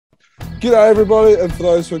G'day everybody, and for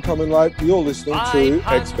those who are coming late, you're listening to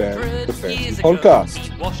Expand the Fancy Podcast.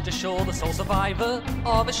 He washed ashore the sole survivor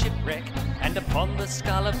of a shipwreck, and upon the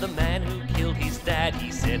skull of the man who killed his dad,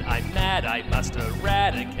 he said, "I'm mad, I must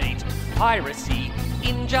eradicate piracy,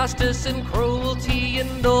 injustice and cruelty,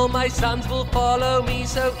 and all my sons will follow me,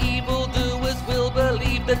 so evildoers will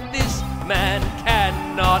believe that this man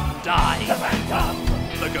cannot die." The Phantom!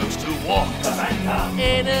 The ghost who walks. The Phantom!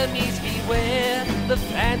 Enemies beware, the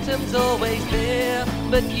Phantom's always there,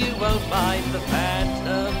 but you won't mind the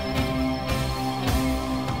Phantom.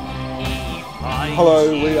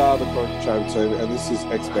 Hello, we are the Chronicle Chamber team, and this is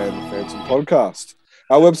Expand the Fancy Podcast.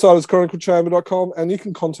 Our website is chroniclechamber.com, and you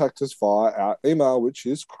can contact us via our email, which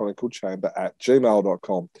is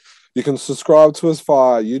chroniclechamber@gmail.com. You can subscribe to us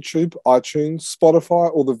via YouTube, iTunes,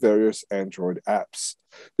 Spotify, or the various Android apps.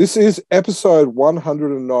 This is episode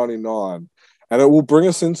 199, and it will bring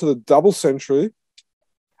us into the double century.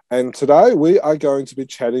 And today we are going to be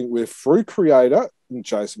chatting with Frew creator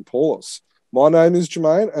Jason Paulos. My name is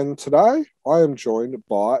Jermaine, and today I am joined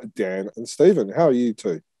by Dan and Stephen. How are you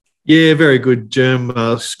two? Yeah, very good, Jim.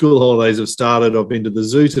 School holidays have started. I've been to the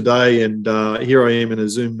zoo today, and here I am in a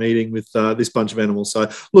Zoom meeting with this bunch of animals. So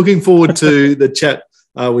looking forward to the chat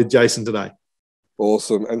with Jason today.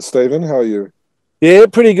 Awesome. And Stephen, how are you? Yeah,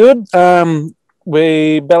 pretty good.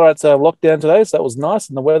 Ballarat's lockdown today, so that was nice,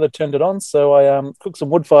 and the weather turned it on. So I cooked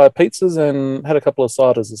some wood-fire pizzas and had a couple of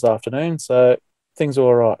ciders this afternoon, so things are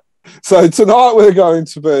all right. So tonight we're going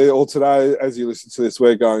to be, or today as you listen to this,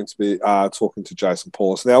 we're going to be talking to Jason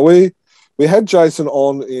Paulos. Now, we had Jason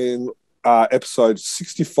on in episode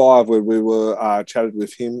 65 where we were chatted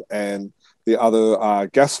with him and the other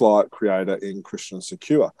Gaslight creator in Christian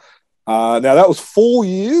Secure. Now, that was 4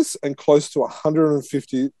 years and close to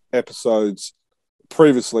 150 episodes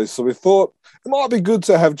previously. So we thought it might be good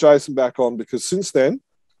to have Jason back on because since then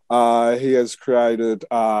he has created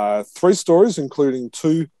 3 stories, including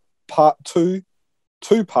two-parters,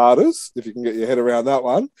 if you can get your head around that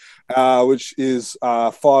one, which is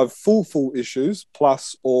 5 full issues,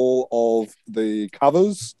 plus all of the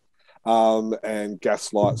covers and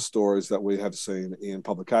Gaslight stories that we have seen in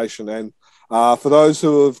publication. And for those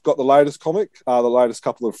who have got the latest comic, the latest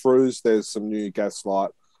couple of Frews, there's some new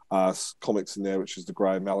Gaslight comics in there, which is the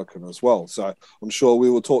Grey Malkin as well. So I'm sure we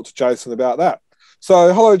will talk to Jason about that.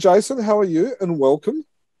 So hello, Jason. How are you? And welcome.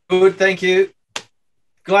 Good, thank you.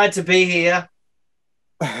 Glad to be here.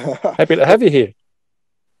 Happy to have you here.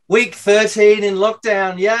 Week 13 in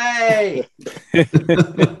lockdown. Yay!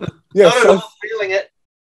 Yeah, Not at all feeling it.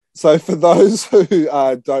 So for those who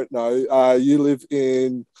don't know, you live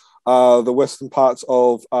in the western parts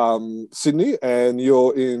of Sydney and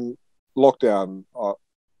you're in lockdown.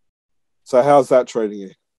 So how's that treating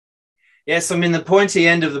you? Yes, I'm in the pointy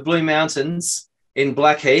end of the Blue Mountains in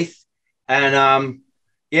Blackheath. And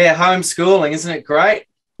homeschooling, isn't it great?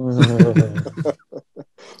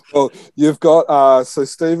 Well, you've got so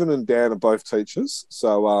Stephen and Dan are both teachers.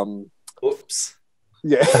 So Oops.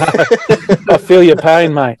 yeah. I feel your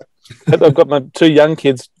pain, mate. I've got my 2 young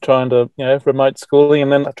kids trying to, remote schooling,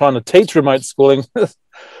 and then trying to teach remote schooling. It's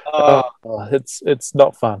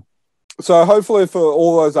not fun. So hopefully for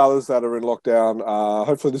all those others that are in lockdown,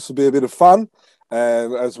 hopefully this will be a bit of fun.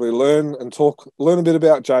 And as we learn a bit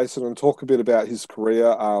about Jason and talk a bit about his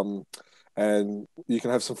career, and you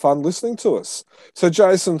can have some fun listening to us. So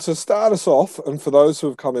Jason, to start us off, and for those who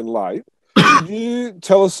have come in late, could you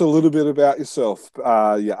tell us a little bit about yourself,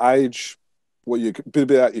 your age, a bit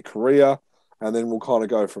about your career, and then we'll kind of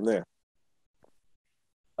go from there.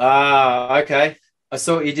 Okay. I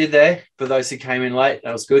saw what you did there for those who came in late.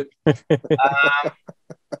 That was good.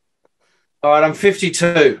 All right, I'm 52.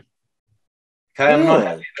 Okay, I'm not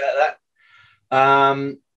happy about that.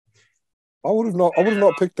 I would have not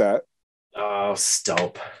picked that. Oh,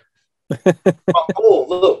 stop.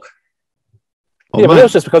 Look. Yeah, but that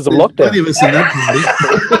was just because of lockdown. Plenty of us in that party.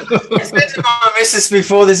 I said to my missus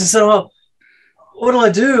before this, I said, what do I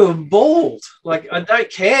do? I'm bald. Like, I don't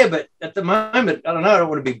care, but at the moment, I don't know, I don't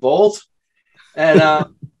want to be bald. And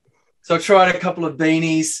so I tried a couple of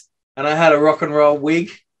beanies, and I had a rock and roll wig.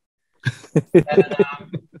 And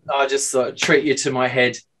I just thought, treat you to my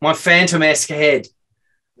head, my Phantom-esque head.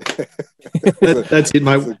 That's it,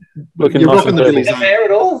 mate. Looking You're nice rocking and the dirty. Billy Is that fair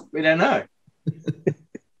at all? We don't know.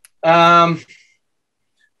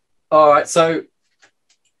 All right, so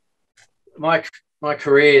my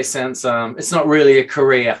career sounds it's not really a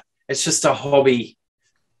career. It's just a hobby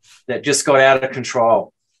that just got out of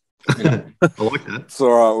control. I like that. It's all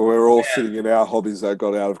right. We're all sitting in our hobbies that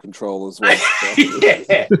got out of control as well. So.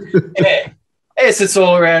 yeah. Yes, it's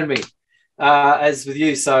all around me, as with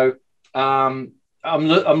you. So I'm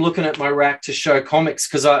looking at my rack to show comics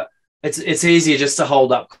because it's easier just to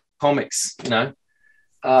hold up comics, you know.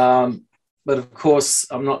 But of course,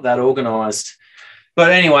 I'm not that organised.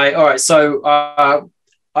 But anyway, all right. So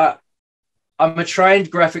I'm a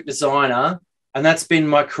trained graphic designer, and that's been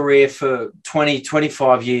my career for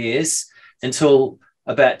 25 years until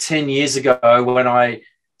about 10 years ago when I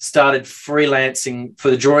started freelancing for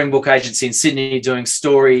the drawing book agency in Sydney doing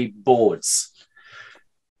storyboards,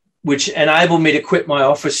 which enabled me to quit my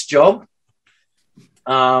office job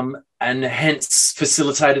and hence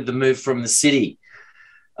facilitated the move from the city.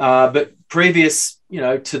 But previous,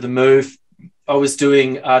 to the move, I was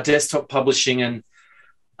doing desktop publishing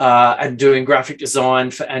and doing graphic design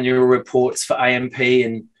for annual reports for AMP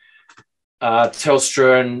and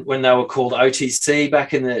Telstra, and when they were called OTC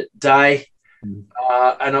back in the day.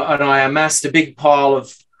 And I amassed a big pile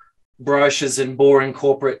of brochures and boring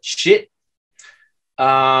corporate shit.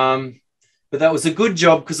 But that was a good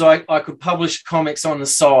job because I could publish comics on the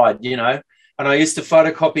side, and I used to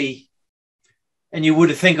photocopy, and you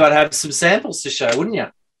would think I'd have some samples to show, wouldn't you?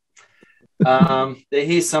 They're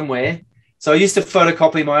here somewhere. So I used to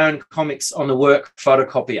photocopy my own comics on the work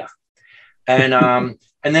photocopier. And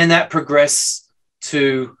then that progressed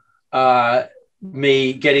to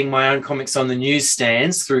me getting my own comics on the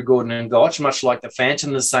newsstands through Gordon and Gotch, much like the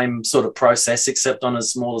Phantom, the same sort of process, except on a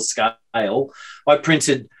smaller scale. I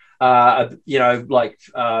printed,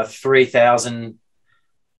 3,000.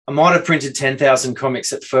 I might have printed 10,000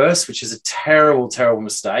 comics at first, which is a terrible, terrible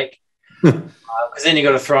mistake because then you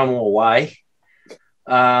got to throw them all away.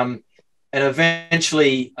 And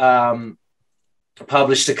eventually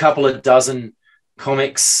published a couple of dozen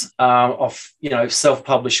comics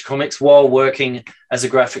self-published comics while working as a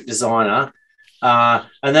graphic designer. And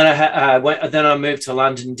then I moved to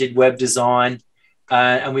London, did web design,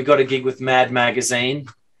 and we got a gig with Mad Magazine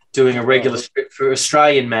doing a regular script for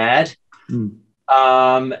Australian Mad. And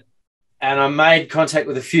I made contact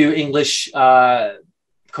with a few English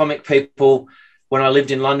comic people when I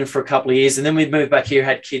lived in London for a couple of years. And then we moved back here,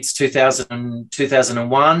 had kids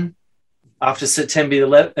 2001. After September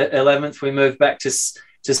 11th, we moved back to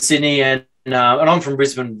Sydney. And I'm from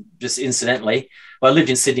Brisbane, just incidentally. I lived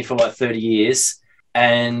in Sydney for like 30 years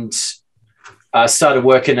and started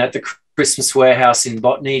working at the Christmas warehouse in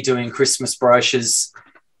Botany, doing Christmas brochures,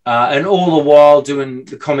 and all the while doing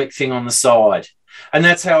the comic thing on the side. And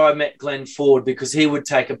that's how I met Glenn Ford, because he would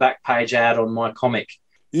take a back page ad on my comic.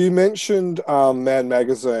 You mentioned Mad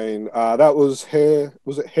Magazine. That was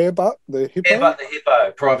Hairbutt the Hippo? Hairbutt the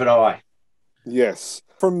Hippo, Private Eye. Yes.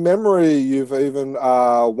 From memory, you've even,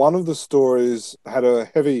 one of the stories had a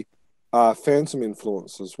heavy Phantom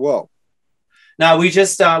influence as well. No, we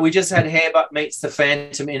just had Hairbutt meets the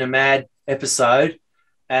Phantom in a Mad episode.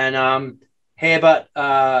 And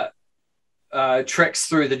Hairbutt treks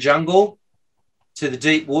through the jungle to the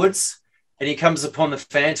deep woods, and he comes upon the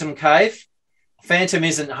Phantom cave. Phantom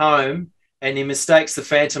isn't home, and he mistakes the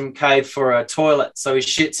Phantom cave for a toilet, so he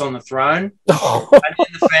shits on the throne. And then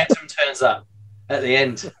the Phantom turns up at the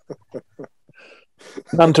end.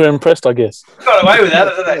 None too impressed, I guess. Got away with that,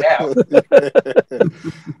 I don't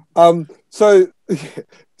know how.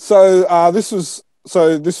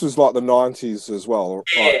 This was like the 90s as well,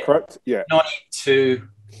 right, correct? Yeah. 92.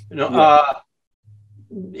 Mid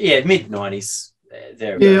 90s.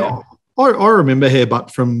 There. Yeah. I remember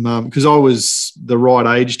Hairbutt from because I was the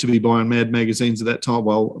right age to be buying Mad magazines at that time.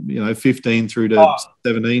 Well, 15 through to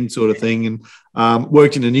 17 sort of thing, and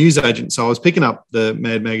worked in a newsagent. So I was picking up the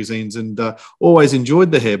Mad magazines and always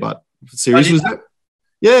enjoyed the Hairbutt series. Was that?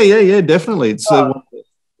 Yeah, definitely. It's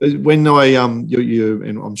when I you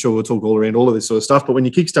and I'm sure we'll talk all around all of this sort of stuff. But when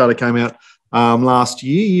your Kickstarter came out last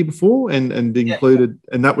year before, and included,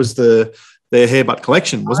 and that was their Hairbutt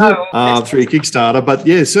collection, wasn't it? Through your Kickstarter. But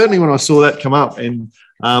yeah, certainly when I saw that come up and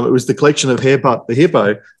it was the collection of Hairbutt the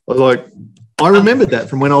Hippo, I was like, I remembered that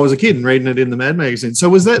from when I was a kid and reading it in the Mad magazine. So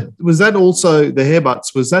was that also the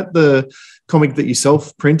Hairbutts? Was that the comic that you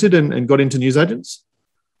self-printed and got into newsagents?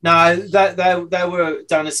 No, they were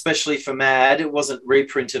done especially for Mad. It wasn't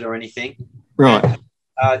reprinted or anything. Right.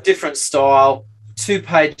 Different style,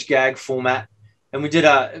 2-page gag format. And we did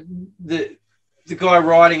the guy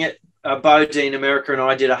writing it, Bodine America, and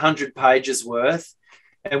I did 100 pages worth,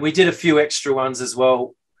 and we did a few extra ones as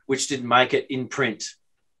well, which didn't make it in print.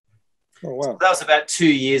 Oh, wow. So that was about 2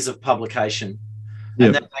 years of publication.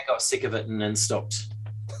 And then they got sick of it and then stopped.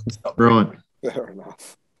 Right. Fair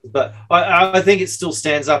enough. But I think it still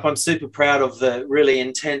stands up. I'm super proud of the really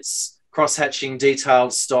intense cross-hatching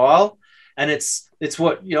detailed style. And it's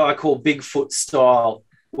what I call Bigfoot style,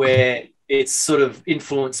 where it's sort of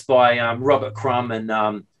influenced by Robert Crumb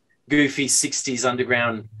and goofy 60s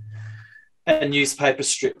underground and newspaper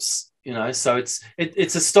strips, you know. So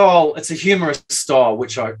it's a style, it's a humorous style,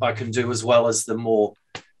 which I can do, as well as the more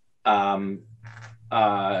I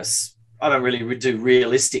don't really do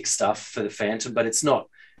realistic stuff for the Phantom, but it's not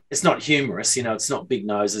humorous, you know. It's not big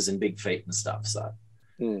noses and big feet and stuff. So,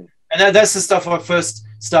 and that's the stuff I first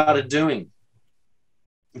started doing.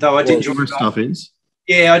 Though I did draw stuff is.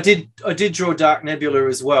 Yeah, I did draw Dark Nebula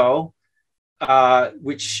as well,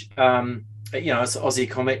 which you know, it's an Aussie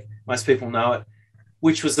comic. Most people know it,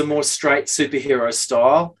 which was the more straight superhero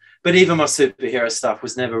style. But even my superhero stuff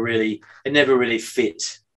was never really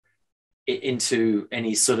fit into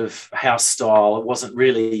any sort of house style. It wasn't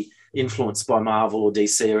really influenced by Marvel or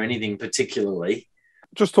DC or anything particularly.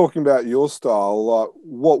 Just talking about your style, like,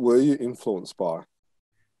 what were you influenced by?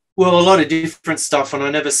 Well, a lot of different stuff, and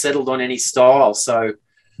I never settled on any style. So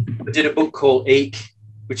I did a book called Eek,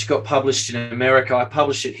 which got published in America. I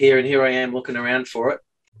published it here, and here I am looking around for it.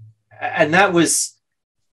 And that was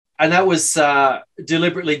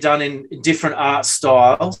deliberately done in different art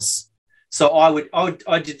styles. So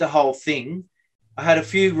I did the whole thing. I had a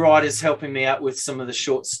few writers helping me out with some of the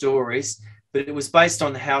short stories, but it was based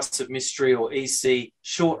on the House of Mystery, or EC,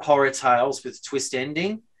 short horror tales with twist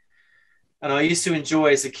ending. And I used to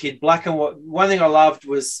enjoy, as a kid, black and white. One thing I loved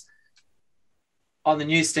was, on the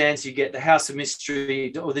newsstands, you get the House of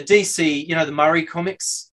Mystery or the DC, you know, the Murray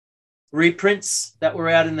comics reprints that were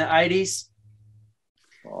out in the 80s.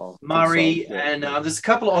 Oh, Murray, yeah. And there's a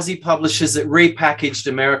couple of Aussie publishers that repackaged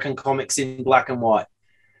American comics in black and white.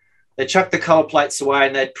 They chucked the color plates away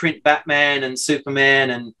and they'd print Batman and Superman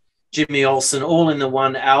and Jimmy Olsen all in the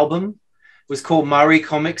one album. It was called Murray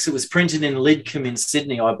Comics. It was printed in Lidcombe in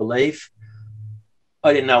Sydney, I believe.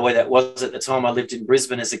 I didn't know where that was at the time. I lived in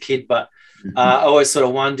Brisbane as a kid, but I always sort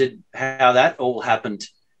of wondered how that all happened.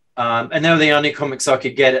 And they were the only comics I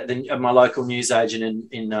could get at my local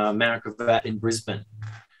newsagent in Mount Gravatt in Brisbane.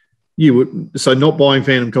 You would, so not buying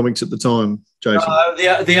Phantom comics at the time, Jason?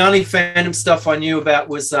 The only Phantom stuff I knew about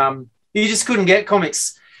was you just couldn't get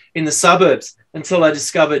comics in the suburbs until I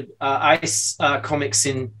discovered Ace Comics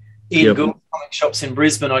in Ian Gould's comic shops in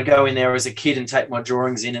Brisbane. I'd go in there as a kid and take my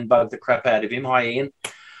drawings in and bug the crap out of him. Hi, Ian.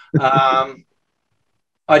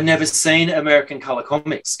 I'd never seen American colour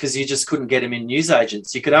comics because you just couldn't get them in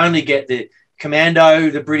newsagents. You could only get the Commando,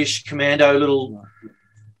 the British Commando little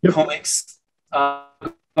comics.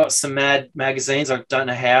 Got some Mad magazines. I don't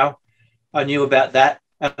know how I knew about that.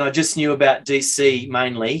 And I just knew about DC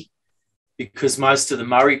mainly because most of the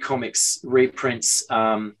Murray comics reprints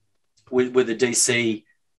were the DC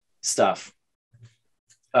stuff.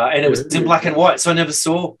 And it was in black and white. So I never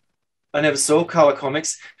saw colour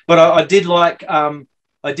comics. But I did like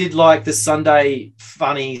the Sunday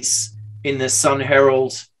funnies in the Sun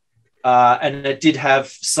Herald, and it did have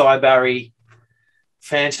Cy Barry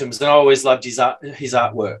Phantoms, and I always loved his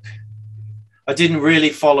artwork. I didn't really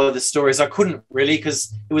follow the stories. I couldn't really,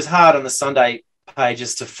 because it was hard on the Sunday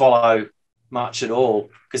pages to follow much at all,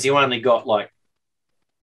 because you only got like,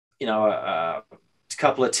 you know, a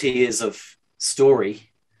couple of tiers of story.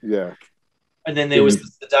 Yeah. And then there was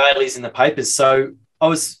the dailies in the papers. So I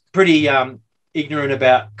was pretty ignorant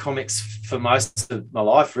about comics for most of my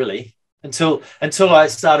life, really, until I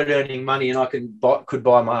started earning money and I could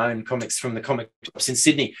buy my own comics from the comic shops in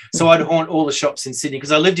Sydney. So I'd haunt all the shops in Sydney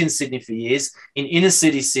because I lived in Sydney for years, in inner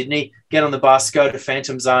city Sydney, get on the bus, go to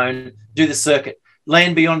Phantom Zone, do the circuit,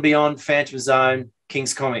 Land Beyond, Phantom Zone,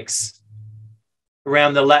 King's Comics,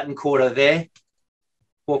 around the Latin Quarter there,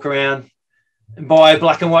 walk around and buy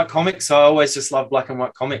black and white comics. I always just loved black and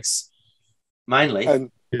white comics, mainly.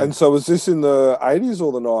 And so was this in the 80s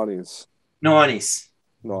or the 90s? 90s.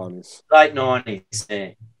 90s. Late 90s,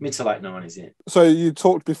 yeah. Mid to late 90s, yeah. So you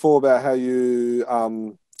talked before about how you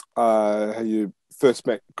first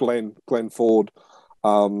met Glenn Ford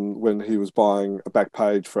when he was buying a back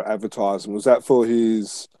page for advertising. Was that for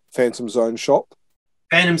his Phantom Zone shop?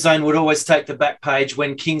 Phantom Zone would always take the back page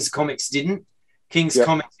when King's Comics didn't. King's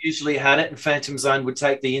Comics usually had it, and Phantom Zone would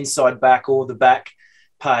take the inside back or the back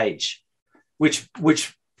page, which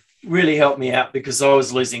really helped me out because I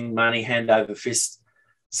was losing money hand over fist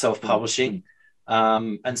self-publishing.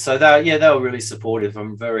 And so they were really supportive.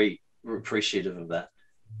 I'm very appreciative of that.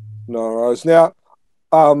 No worries. Now,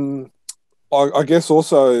 I guess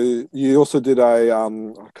you also did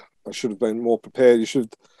I should have been more prepared.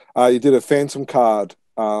 You did a Phantom card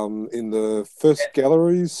in the first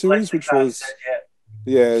gallery series, which was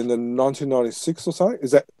in the 1996 or something.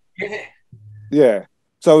 Is that? Yeah.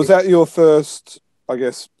 So was that your first, I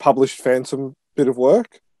guess, published Phantom bit of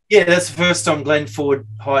work? Yeah, that's the first time Glenn Ford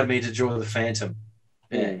hired me to draw the Phantom.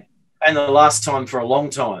 Yeah. And the last time for a long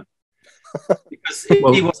time. because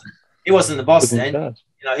he wasn't the boss then.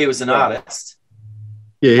 You know, he was an artist.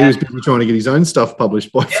 Yeah, he was busy trying to get his own stuff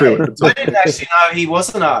published by Frew. I didn't actually know he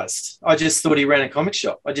was an artist. I just thought he ran a comic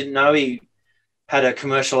shop. I didn't know he had a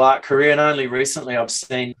commercial art career, and only recently I've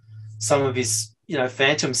seen some of his, you know,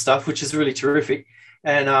 Phantom stuff, which is really terrific.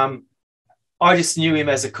 And I just knew him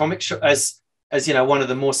as a comic shop, as you know, one of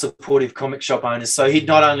the more supportive comic shop owners. So he'd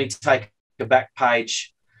not only take a back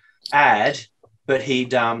page ad, but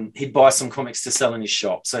he'd buy some comics to sell in his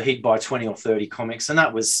shop. So he'd buy 20 or 30 comics, and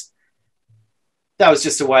that was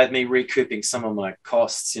just a way of me recouping some of my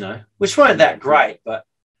costs, you know, which weren't that great, but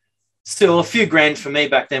still a few grand for me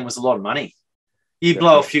back then was a lot of money. You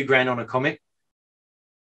blow a few grand on a comic,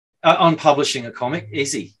 on publishing a comic,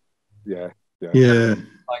 easy. Yeah.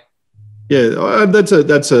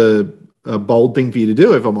 That's a bold thing for you to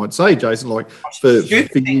do, if I might say, Jason. Like for you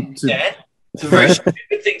to, Dan. It's a very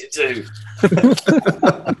stupid thing to do.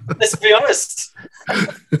 Let's be honest.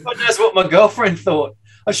 God knows what my girlfriend thought.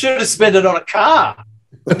 I should have spent it on a car.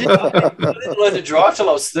 I didn't learn to drive till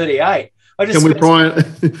I was 38. Can we try and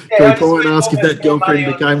ask if that girlfriend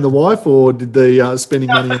became the wife, or did the spending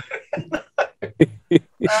money? It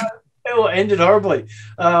all ended horribly.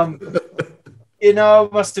 You know,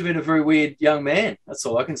 I must have been a very weird young man. That's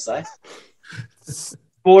all I can say.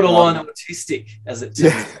 Borderline autistic, as it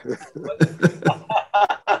turns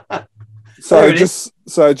out.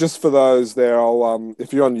 So just for those there, I'll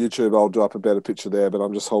if you're on YouTube, I'll drop a better picture there. But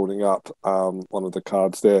I'm just holding up one of the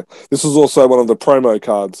cards there. This is also one of the promo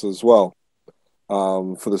cards as well,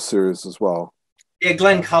 for the series as well. Yeah,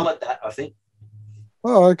 Glenn coloured that, I think.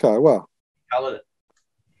 Oh, okay. Well, coloured it.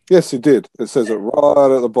 Yes, he did. It says it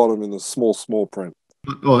right at the bottom in the small print.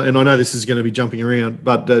 Oh, and I know this is going to be jumping around,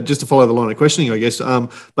 but just to follow the line of questioning, I guess.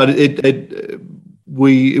 But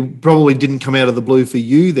we probably didn't come out of the blue for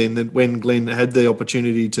you then, that when Glenn had the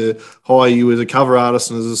opportunity to hire you as a cover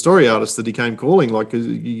artist and as a story artist, that he came calling, like, 'cause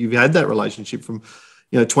you've had that relationship from,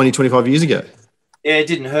 20, 25 years ago. Yeah, it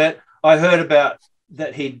didn't hurt. I heard about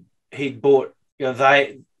that he'd bought,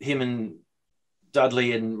 him and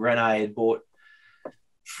Dudley and Renee had bought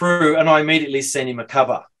Frew, and I immediately sent him a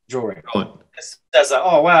cover drawing. Right. As like,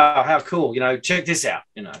 oh wow, how cool! Check this out.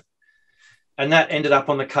 And that ended up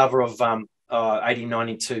on the cover of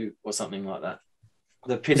 1892 or something like that.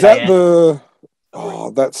 Is that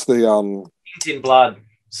that's the Ink in Blood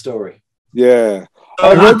story. Yeah,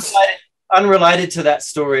 unrelated to that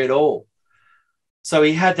story at all. So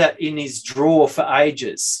he had that in his drawer for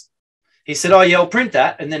ages. He said, "Oh yeah, I'll print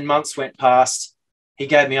that," and then months went past. He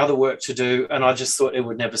gave me other work to do, and I just thought it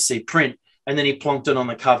would never see print. And then he plonked it on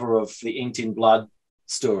the cover of the Inked in Blood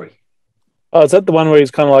story. Oh, is that the one where he's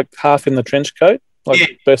kind of like half in the trench coat,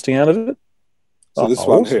 bursting out of it? So this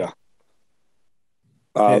one here.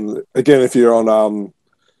 Again, if you're on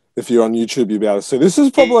YouTube, you'll be able to see. This is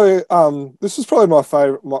probably my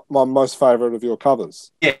favorite, my most favorite of your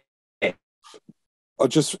covers. Yeah. I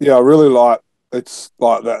really like, it's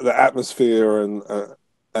like the atmosphere and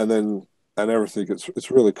everything. It's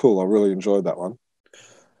really cool. I really enjoyed that one.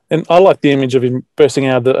 And I like the image of him bursting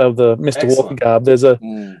out of the Mr. Walker garb. There's a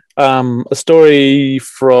story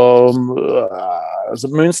from is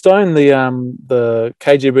it Moonstone, the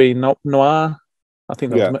KGB noir? I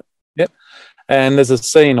think that was it. Yep. And there's a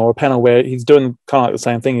scene or a panel where he's doing kind of like the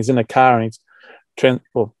same thing. He's in a car and he's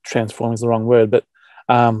transforming is the wrong word, but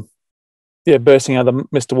bursting out of the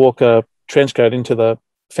Mr. Walker trench coat into the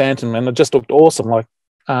Phantom, and it just looked awesome. Like,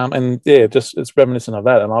 it's reminiscent of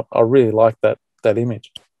that, and I really like that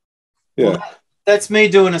image. Yeah, well, that's me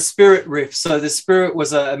doing a Spirit riff. So the Spirit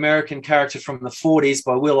was an American character from the 40s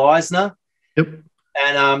by Will Eisner. Yep.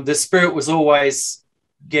 And the Spirit was always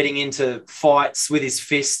getting into fights with his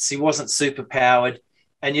fists. He wasn't super powered,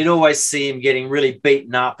 and you'd always see him getting really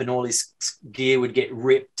beaten up, and all his gear would get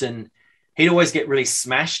ripped, and he'd always get really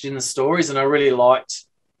smashed in the stories. And I really liked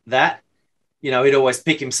that. He'd always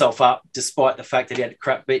pick himself up despite the fact that he had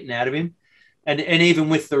crap beaten out of him. And even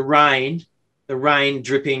with the rain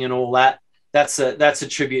dripping and all that, that's a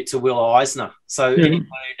tribute to Will Eisner. So anyone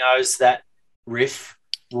who knows that riff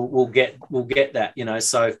will get that,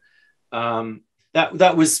 So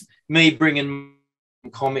that was me bringing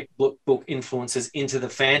comic book influences into the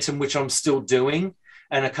Phantom, which I'm still doing.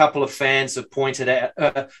 And a couple of fans have pointed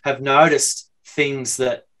out, have noticed things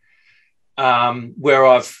that where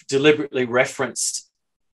I've deliberately referenced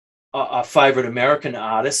a favorite American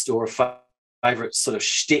artist or a favorite sort of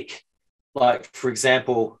shtick. Like, for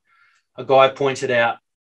example, a guy pointed out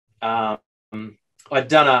I'd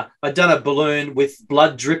done a balloon with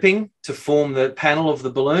blood dripping to form the panel of the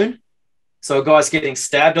balloon. So a guy's getting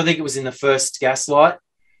stabbed. I think it was in the first Gaslight.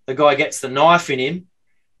 The guy gets the knife in him,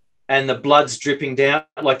 and the blood's dripping down,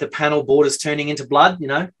 like the panel border's turning into blood, you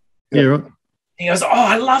know? Yeah, right. He goes, oh,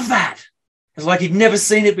 I love that. It's like he'd never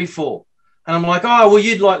seen it before. And I'm like, oh, well,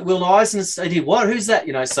 you'd like Will Eisner. I did what? Who's that?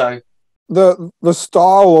 You know, so. The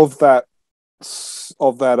style of that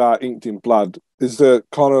inked in blood is that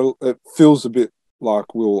kind of, it feels a bit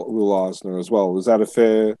like Will Eisner as well. Is that a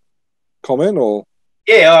fair comment or?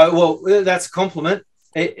 Yeah, well, that's a compliment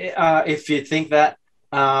if you think that.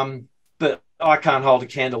 But I can't hold a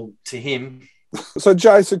candle to him. So,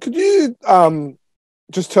 Jason, could you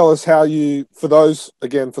just tell us how you, for those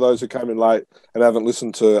who came in late and haven't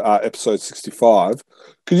listened to episode 65,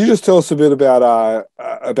 could you just tell us a bit about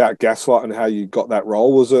Gaslight and how you got that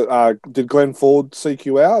role? Was it did Glenn Ford seek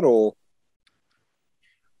you out or?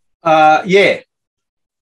 Yeah.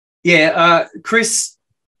 Chris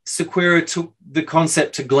Sequeira took the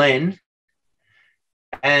concept to Glenn,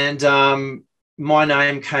 and my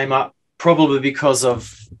name came up probably because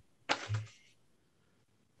of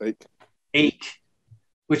Eek,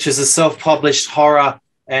 which is a self-published horror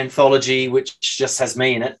anthology which just has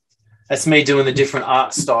me in it. That's me doing the different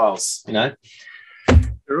art styles, you know.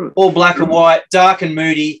 All black and white, dark and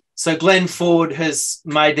moody. So Glenn Ford has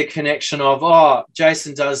made the connection of,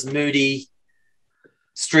 Jason does moody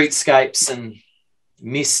streetscapes and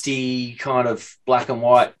misty kind of black and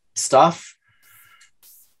white stuff.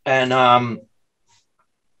 And I'm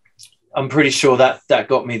pretty sure that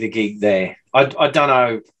got me the gig there. I don't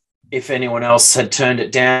know if anyone else had turned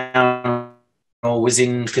it down or was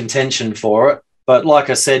in contention for it. But like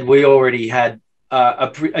I said, we already had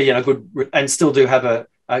good and still do have a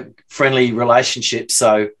friendly relationship.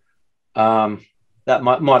 So that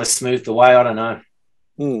might have smoothed the way. I don't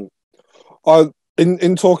know.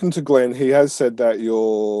 In talking to Glenn, he has said that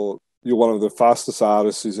you're one of the fastest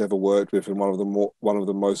artists he's ever worked with, and one of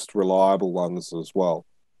the most reliable ones as well.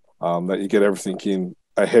 That you get everything in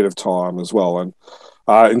ahead of time as well. And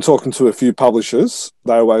in talking to a few publishers,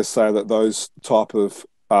 they always say that those type of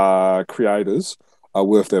creators are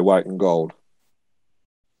worth their weight in gold.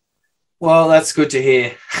 Well, that's good to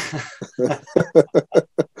hear.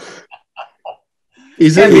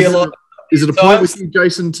 Is it a point with you,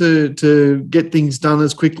 Jason, to get things done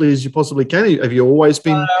as quickly as you possibly can? Have you always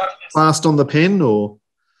been fast on the pen, or?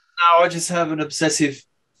 No, I just have an obsessive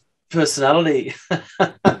personality.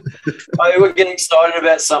 I would get excited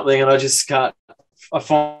about something and I just can't. I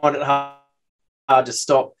find it hard to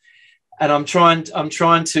stop, and I'm trying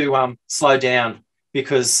to slow down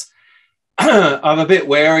because I'm a bit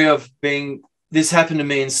wary of being. This happened to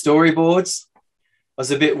me in storyboards. I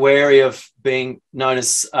was a bit wary of being known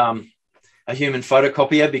as a human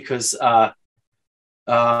photocopier because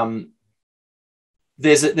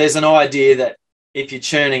there's an idea that if you're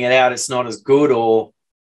churning it out, it's not as good, or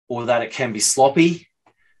that it can be sloppy,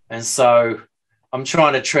 and so I'm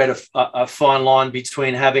trying to tread a fine line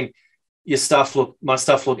between having my stuff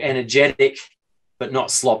look energetic, but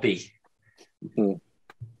not sloppy. Mm-hmm.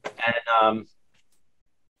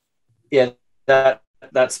 And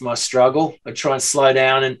that's my struggle. I try and slow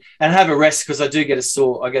down and have a rest because I do get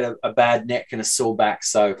I get a bad neck and a sore back.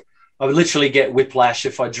 So I would literally get whiplash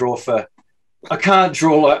if I draw I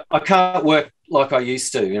can't work like I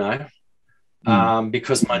used to, you know.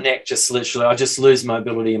 Because my neck I just lose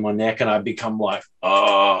mobility in my neck and I become like,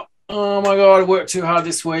 oh my God, I worked too hard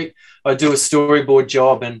this week. I do a storyboard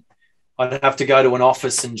job and I'd have to go to an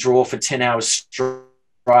office and draw for 10 hours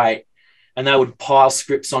straight, and they would pile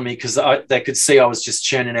scripts on me because they could see I was just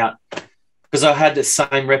churning out, because I had the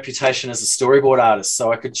same reputation as a storyboard artist.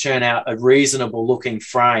 So I could churn out a reasonable looking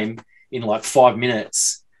frame in like 5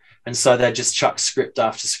 minutes. And so they just chuck script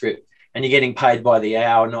after script. And you're getting paid by the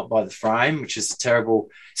hour, not by the frame, which is terrible.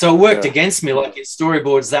 So it worked against me. Like in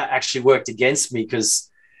storyboards, that actually worked against me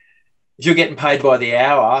because if you're getting paid by the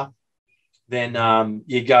hour, then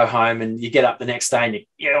you go home and you get up the next day and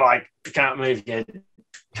you can't move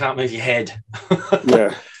your head.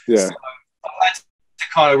 Yeah. So I had to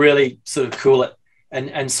kind of really sort of cool it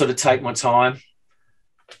and sort of take my time.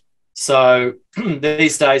 So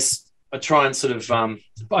these days, I try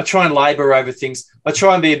and labour over things. I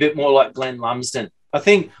try and be a bit more like Glenn Lumsden. I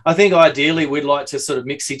think ideally we'd like to sort of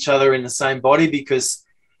mix each other in the same body because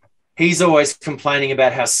he's always complaining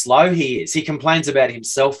about how slow he is. He complains about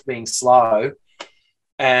himself being slow,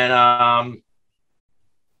 and I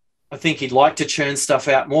think he'd like to churn stuff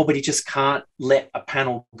out more, but he just can't let a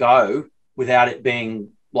panel go without it being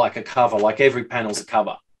like a cover. Like every panel's a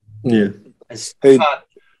cover. Yeah.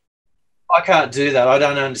 I can't do that. I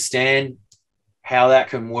don't understand how that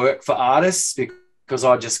can work for artists because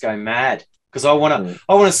I just go mad because I want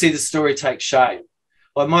to see the story take shape.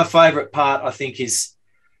 Like my favorite part, I think, is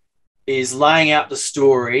is laying out the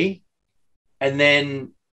story and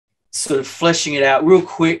then sort of fleshing it out real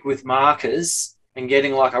quick with markers and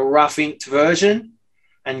getting like a rough inked version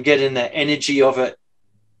and getting the energy of it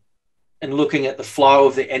and looking at the flow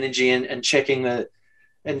of the energy and checking the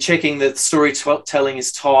storytelling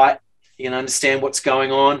is tight. You can understand what's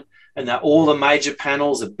going on and that all the major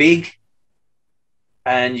panels are big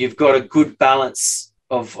and you've got a good balance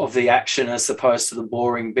of the action as opposed to the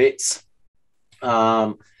boring bits.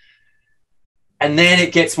 And then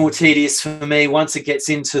it gets more tedious for me once it gets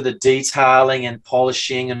into the detailing and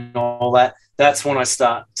polishing and all that. That's when I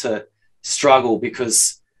start to struggle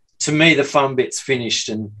because to me the fun bit's finished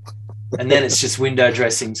and then it's just window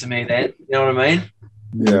dressing to me then. You know what I mean?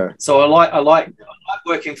 Yeah. So I like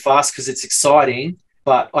working fast because it's exciting,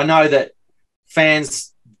 but I know that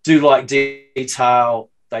fans do like detail.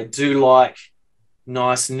 They do like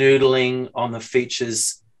nice noodling on the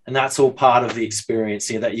features. And that's all part of the experience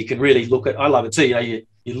here that you can really look at. I love it too. You know,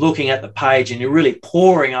 you're looking at the page and you're really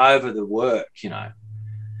poring over the work, you know.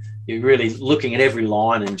 You're really looking at every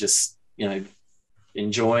line and just, you know,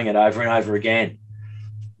 enjoying it over and over again.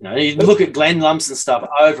 You know, you look at Glenn Lumsden stuff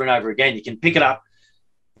over and over again. You can pick it up,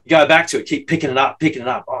 go back to it, keep picking it up.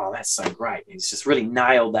 Oh, that's so great. He's just really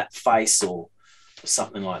nailed that face or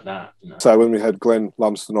something like that. You know? So when we had Glenn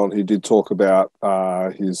Lumsden on, he did talk about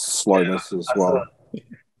his slowness as well.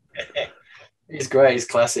 He's great. He's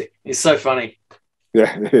classic. He's so funny.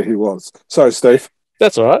 Yeah, he was. Sorry, Steve.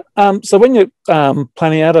 That's all right. So when you're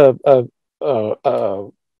planning out a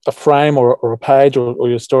frame or a page or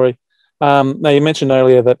your story, now you mentioned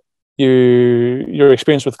earlier that your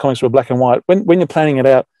experience with comics were black and white. When you're planning it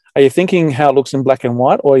out, are you thinking how it looks in black and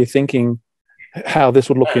white, or are you thinking how this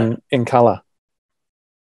would look in colour?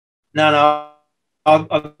 No.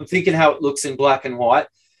 I'm thinking how it looks in black and white,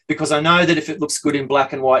 because I know that if it looks good in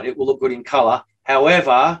black and white, it will look good in colour.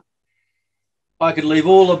 However, I could leave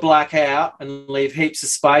all the black out and leave heaps of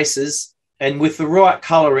spaces, and with the right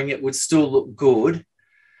colouring, it would still look good.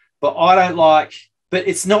 But but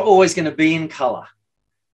it's not always going to be in colour.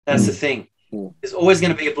 That's the thing. There's always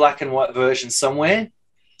going to be a black and white version somewhere.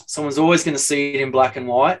 Someone's always going to see it in black and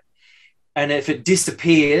white. And if it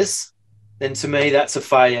disappears, then to me, that's a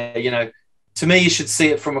failure. You know, to me, you should see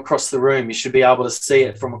it from across the room. You should be able to see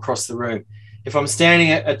it from across the room. If I'm standing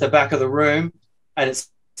at the back of the room and it's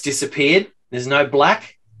disappeared, there's no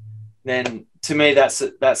black, then to me, that's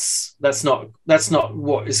not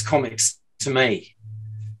what is comics to me.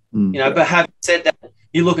 You know, but having said that,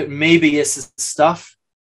 you look at Moebius' stuff,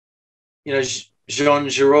 you know, Jean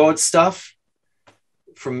Giraud's stuff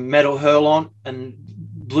from Metal Hurlon and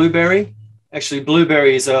Blueberry. Actually,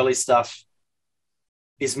 Blueberry's early stuff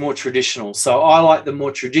is more traditional. So I like the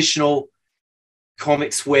more traditional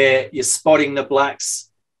comics where you're spotting the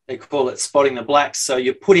blacks. They call it spotting the blacks. So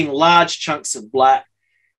you're putting large chunks of black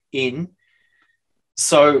in.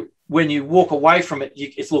 So when you walk away from it,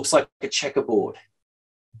 it looks like a checkerboard.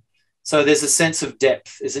 So there's a sense of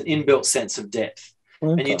depth. There's an inbuilt sense of depth.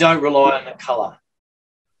 Okay. And you don't rely on the colour.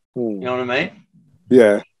 You know what I mean?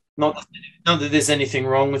 Yeah. Not that there's anything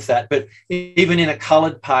wrong with that, but even in a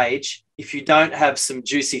coloured page, if you don't have some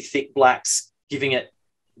juicy, thick blacks giving it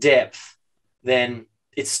depth, then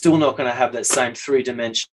it's still not going to have that same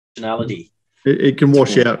three-dimensionality. It can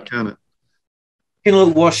wash out, can't it? It can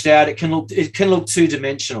look washed out. It can look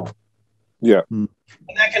two-dimensional. Yeah. And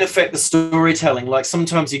that can affect the storytelling. Like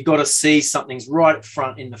sometimes you've got to see something's right up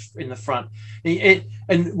front in the front.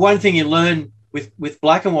 And one thing you learn with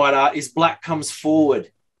black and white art is black comes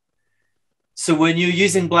forward. So when you're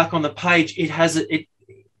using black on the page, it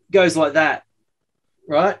goes like that,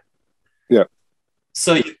 right? Yeah.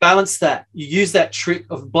 So you balance that. You use that trick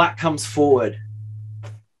of black comes forward.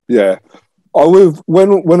 Yeah.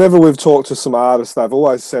 Whenever we've talked to some artists, they've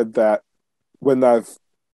always said that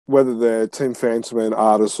whether they're Team Phantom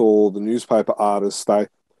artists or the newspaper artists,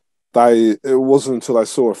 it wasn't until they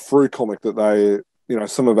saw a Frew comic that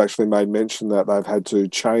some have actually made mention that they've had to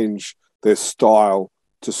change their style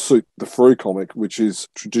to suit the Frew comic, which is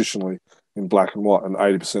traditionally in black and white, and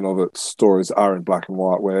 80% of its stories are in black and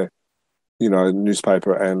white, where, you know,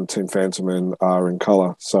 newspaper and Team Phantom are in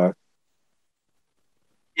colour. So,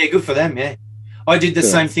 yeah, good for them, yeah. I did the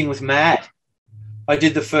same thing with Mad. I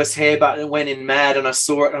did the first hair button, went in Mad, and I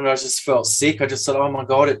saw it and I just felt sick. I just thought, oh my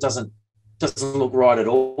God, it doesn't look right at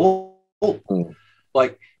all.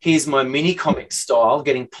 Like, here's my mini comic style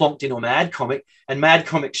getting plonked into a Mad comic, and Mad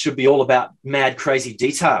comics should be all about mad, crazy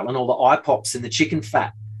detail and all the eye pops and the chicken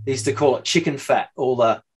fat. They used to call it chicken fat, all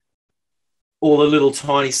the little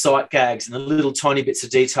tiny sight gags and the little tiny bits of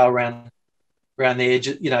detail around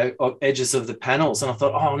the edges of the panels. And I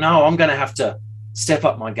thought, oh no, I'm going to have to step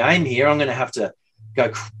up my game here. I'm going to have to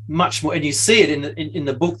go much more. And you see it in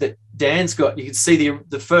the book that Dan's got. You can see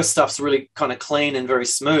the first stuff's really kind of clean and very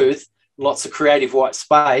smooth, lots of creative white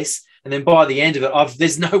space. And then by the end of it,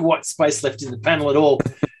 there's no white space left in the panel at all.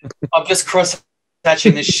 I'm just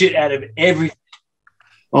cross-hatching the shit out of everything.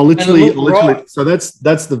 Oh, literally. Right. So that's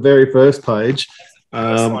the very first page.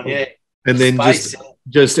 First one, yeah. And then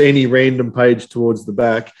just any random page towards the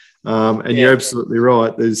back. And you're absolutely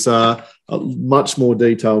right. There's much more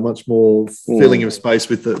detail, much more filling of space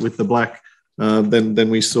with the black than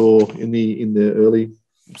we saw in the early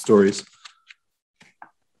stories.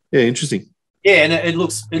 Yeah, interesting. Yeah, and it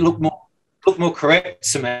looked more correct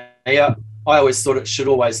to me. I always thought it should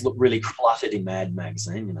always look really cluttered in Mad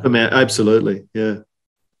magazine. You know? Absolutely, yeah.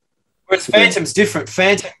 Whereas Phantom's different.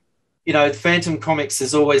 Phantom comics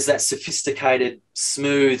is always that sophisticated,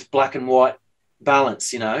 smooth, black and white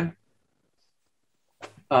balance. You know,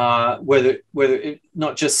 whether it,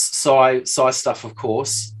 not just sci stuff, of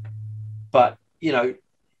course, but you know,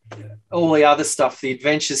 all the other stuff, the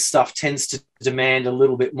adventures stuff, tends to demand a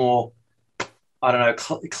little bit more. I don't know,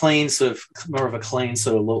 clean sort of, more of a clean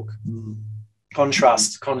sort of look,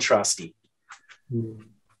 contrasty,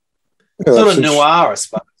 sort of noir, I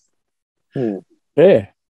suppose. Yeah.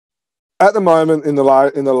 At the moment, in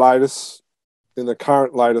the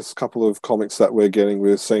current latest couple of comics that we're getting,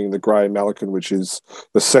 we're seeing the Grey Malkin, which is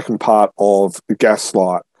the second part of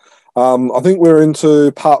Gaslight. I think we're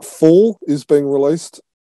into part 4 is being released.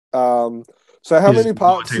 So how many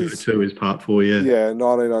parts? 1902 is part 4, yeah. Yeah,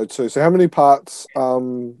 1902. So how many parts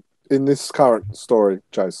in this current story,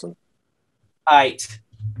 Jason? 8.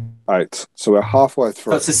 8. So we're halfway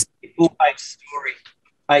through. So it's a 4-page story.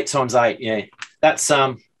 8 times 8, yeah. That's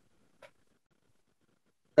the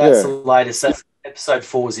latest. That's episode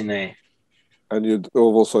 4's in there. And you've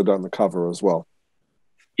also done the cover as well.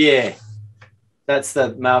 Yeah. That's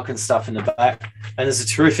the Malkin stuff in the back. And there's a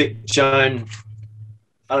terrific Joan,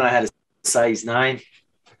 I don't know how to say his name,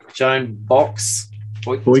 Joan Box.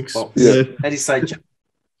 Boix. Yeah. How do you say Joan?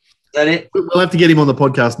 Is that it? We'll have to get him on the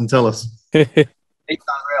podcast and tell us. He's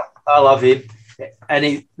unreal. I love him.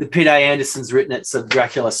 And the Peter A. Anderson's written it's a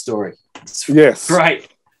Dracula story. It's great.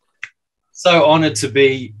 So honoured to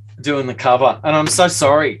be doing the cover. And I'm so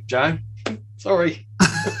sorry, Joan. Sorry.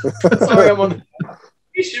 Sorry, I'm on.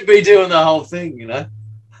 You should be doing the whole thing, you know.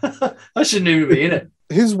 I shouldn't even be in it.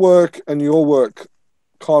 His work and your work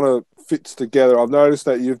kind of fits together. I've noticed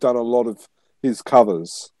that you've done a lot of his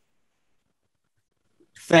covers.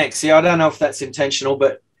 Thanks. Yeah, I don't know if that's intentional,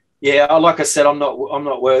 but yeah, like I said, I'm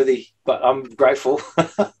not worthy, but I'm grateful.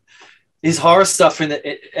 His horror stuff in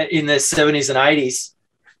the 70s and 80s.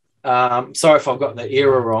 Sorry if I've got the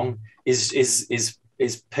era wrong. Is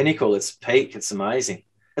pinnacle. It's peak. It's amazing.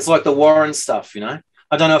 It's like the Warren stuff, you know.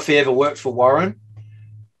 I don't know if he ever worked for Warren,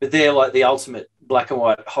 but they're like the ultimate black and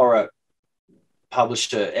white horror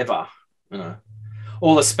publisher ever. You know,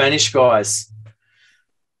 all the Spanish guys.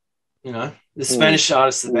 You know, the Spanish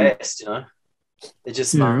artists are the best. You know, they're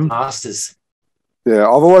just masters. Yeah,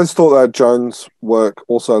 I've always thought that Joan's work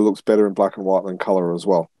also looks better in black and white than color as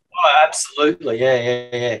well. Oh, absolutely.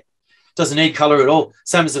 Yeah. Doesn't need color at all.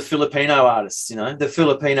 Same as the Filipino artists, you know, the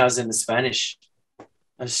Filipinos and the Spanish.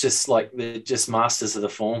 It's just like they're just masters of the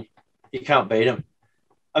form. You can't beat them.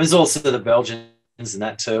 And there's also the Belgians and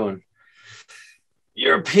that too, and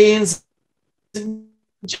Europeans in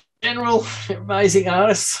general, amazing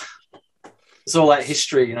artists. It's all that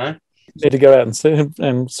history, you know. Need to go out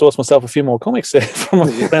and source myself a few more comics there from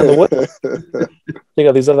around the world. Check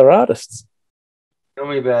out these other artists. Tell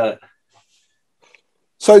me about it.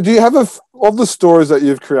 So, do you have of the stories that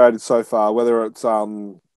you've created so far, whether it's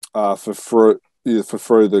for Frew,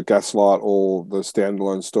 the Gaslight, or the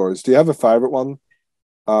standalone stories? Do you have a favourite one?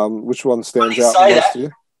 Which one stands out the most to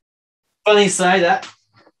you? Funny you say that.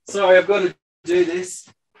 Sorry, I've got to do this.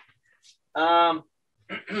 Where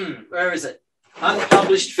is it?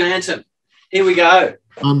 Unpublished Phantom. Here we go.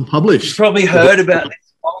 Unpublished. You've probably heard about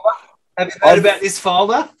this folder. Have you heard about this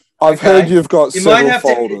folder? I've heard you've got several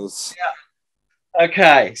folders.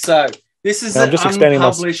 Okay, so this is I'm just expanding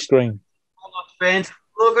my screen. Phantom.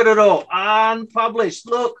 Look at it all. Unpublished.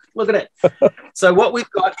 Look at it. So what we've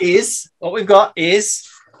got is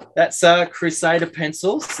that's Crusader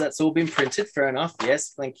pencils. That's all been printed. Fair enough.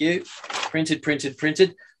 Yes, thank you. Printed.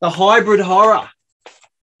 The Hybrid Horror.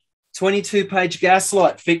 22-page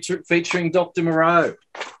Gaslight featuring Dr. Moreau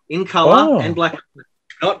in colour and black.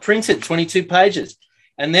 Not printed, 22 pages.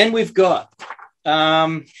 And then we've got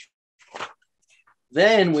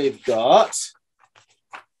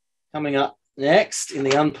coming up next in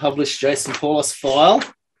the unpublished Jason Paulos file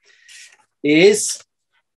is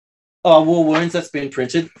Oh, War Wounds, that's been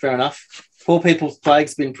printed. Fair enough. Poor People's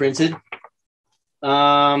Plague's been printed.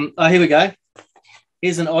 Here we go.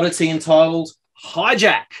 Here's an oddity entitled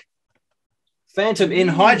Hijack. Phantom in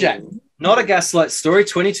Hijack. Not a Gaslight story.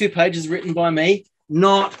 22 pages written by me.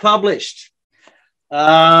 Not published.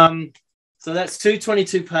 So that's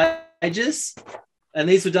 22 pages. And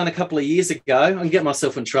these were done a couple of years ago. I can get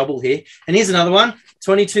myself in trouble here. And here's another one.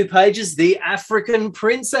 22 pages. The African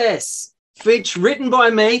Princess. Written by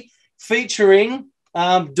me. Featuring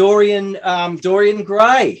Dorian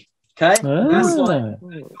Gray. Okay. Gaslight.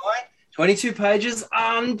 22 pages,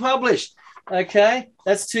 unpublished. Okay.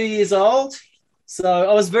 That's 2 years old. So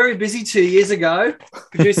I was very busy 2 years ago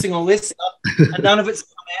producing all this stuff, and none of it's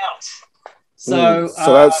come out. So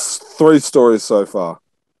that's 3 stories so far.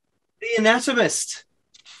 The Anatomist.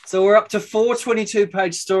 So we're up to 4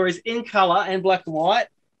 22-page stories in colour and black and white.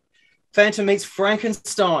 Phantom meets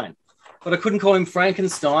Frankenstein. But I couldn't call him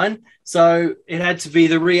Frankenstein, so it had to be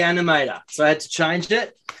the Reanimator. So I had to change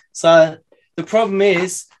it. So the problem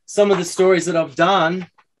is some of the stories that I've done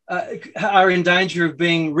are in danger of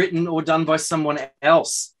being written or done by someone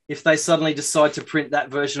else if they suddenly decide to print that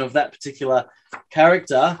version of that particular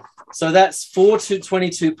character. So that's 4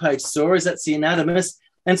 22-page stories. That's The Anatomist.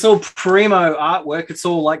 And it's all primo artwork. It's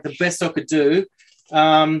all like the best I could do.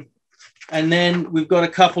 And then we've got a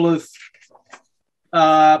couple of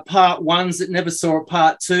part ones that never saw a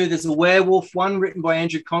part 2. There's a werewolf one written by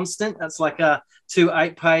Andrew Constant. That's like 2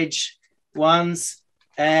 8-page ones,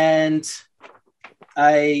 and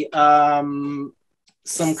some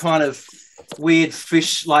kind of weird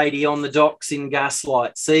fish lady on the docks in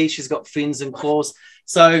Gaslight. See, she's got fins and claws.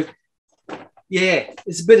 So yeah,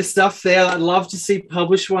 there's a bit of stuff there I'd love to see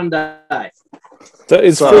published one day. So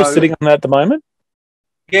is Frew sitting on that at the moment?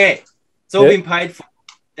 Yeah, it's all been paid for.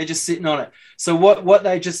 They're just sitting on it. So what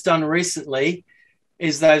they've just done recently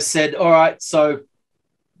is they've said, all right, so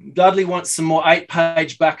Dudley wants some more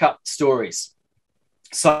 8-page backup stories.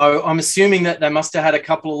 So I'm assuming that they must have had a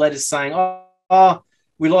couple of letters saying, oh,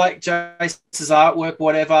 we like Jace's artwork,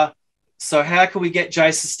 whatever. So how can we get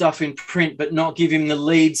Jace's stuff in print but not give him the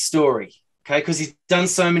lead story? Okay, because he's done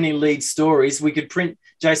so many lead stories. We could print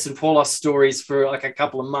Jason Paulos stories for like a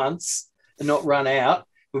couple of months and not run out.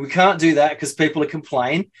 But we can't do that because people are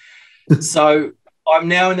complaining. So I'm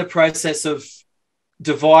now in the process of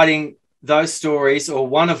dividing those stories, or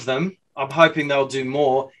one of them, I'm hoping they'll do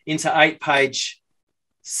more, into 8-page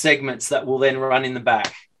segments that will then run in the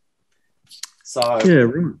back. So yeah,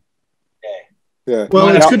 right. Yeah. Well,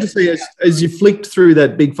 it's good to see as you flicked through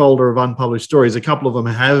that big folder of unpublished stories, a couple of them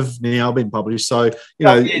have now been published. So,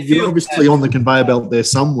 you're obviously on the conveyor belt there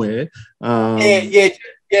somewhere.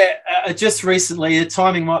 Just recently, the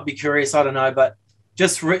timing might be curious, I don't know, but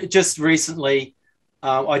just recently,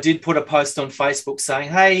 I did put a post on Facebook saying,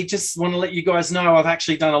 hey, just want to let you guys know I've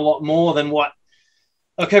actually done a lot more than what,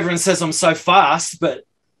 like everyone says I'm so fast, but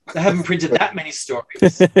they haven't printed that many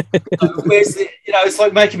stories. So where's the, it's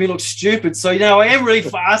like making me look stupid. So, I am really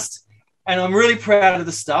fast and I'm really proud of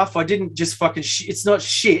the stuff. I didn't just fucking it's not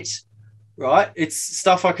shit, right? It's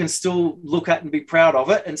stuff I can still look at and be proud of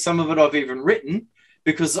it. And some of it I've even written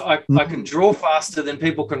because I can draw faster than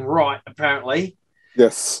people can write, apparently.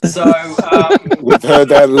 Yes. So we've heard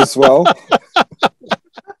that as well.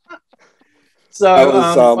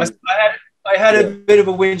 So I had a bit of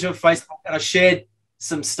a whinge on Facebook and I shared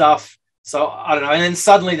some stuff. So I don't know. And then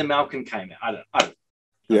suddenly the Malkin came out. I don't.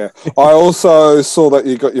 Yeah. I also saw that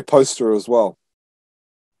you got your poster as well.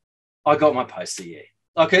 I got my poster, yeah.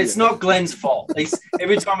 Okay, it's not Glenn's fault.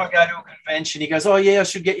 Every time I go to a convention, he goes, oh, yeah, I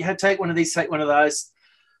should take one of these, take one of those.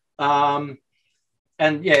 And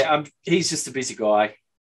yeah, he's just a busy guy.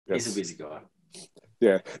 Yes. He's a busy guy.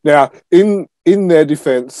 Yeah. Now, in their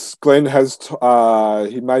defense, Glenn has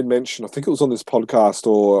he made mention, I think it was on this podcast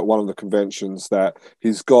or one of the conventions, that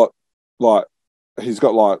he could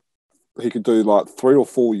do like 3 or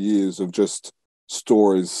 4 years of just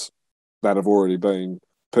stories that have already been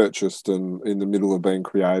purchased and in the middle of being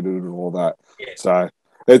created and all that. Yeah. So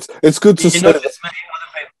it's good to see.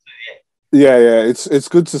 Yeah, it's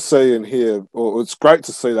good to see and hear. Or it's great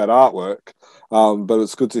to see that artwork, but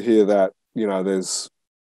it's good to hear that there's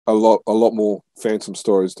a lot more Phantom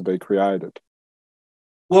stories to be created.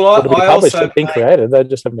 Well, I also have been created. They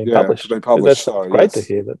just haven't been published. Been published. That's great to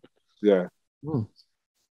hear that. Yeah.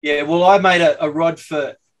 Yeah. Well, I made a rod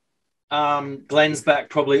for Glenn's back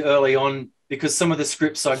probably early on because some of the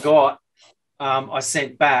scripts I got, I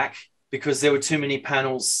sent back because there were too many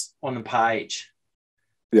panels on the page.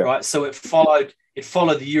 Yeah. Right. So it followed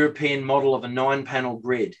the European model of a 9-panel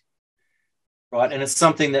grid. Right. And it's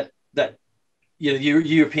something that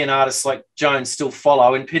European artists like Jones still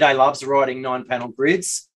follow, and Pide loves writing 9-panel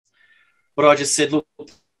grids. But I just said, look,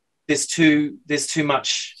 there's too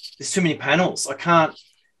many panels. I can't,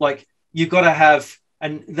 like, you've got to have,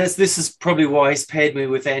 and this is probably why he's paired me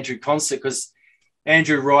with Andrew Concert, because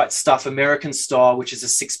Andrew writes stuff American style, which is a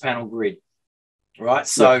 6-panel grid, right?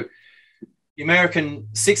 So the American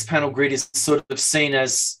 6-panel grid is sort of seen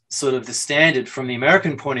as sort of the standard from the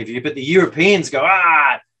American point of view, but the Europeans go,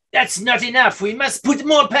 that's not enough. We must put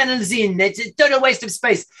more panels in. It's a total waste of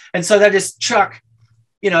space. And so they just chuck,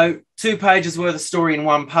 2 pages worth of story in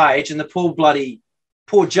 1 page, and the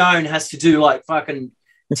poor Joan has to do like fucking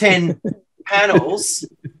 10 panels.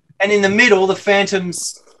 And in the middle, the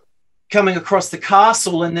Phantom's coming across the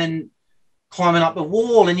castle and then climbing up the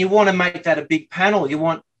wall, and you want to make that a big panel. You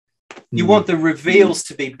want the reveals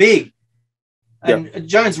to be big. And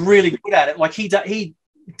Joan's really good at it. Like he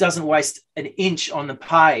doesn't waste an inch on the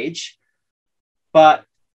page. But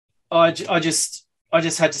I just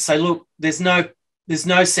had to say, look, there's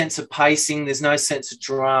no sense of pacing. There's no sense of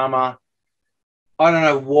drama. I don't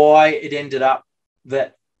know why it ended up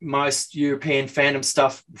that most European Phantom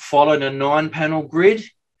stuff followed a 9-panel grid,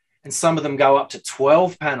 and some of them go up to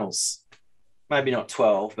 12 panels. Maybe not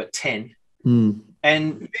 12, but 10.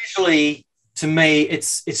 And visually, to me,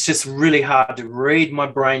 it's just really hard to read. My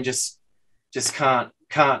brain just can't.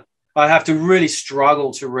 I have to really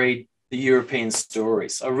struggle to read the European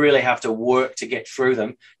stories. I really have to work to get through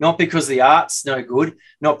them, not because the art's no good,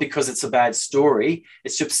 not because it's a bad story.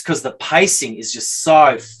 It's just because the pacing is just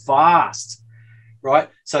so fast, right?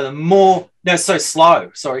 So so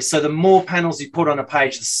slow, sorry. So the more panels you put on a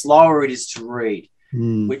page, the slower it is to read.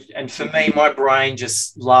 And for me, my brain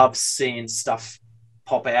just loves seeing stuff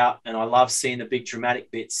pop out, and I love seeing the big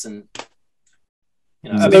dramatic bits. And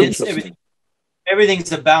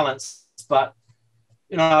everything's a balance. But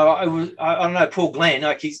I don't know, Paul Glenn,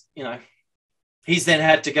 like he's then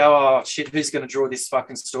had to go, oh shit, who's going to draw this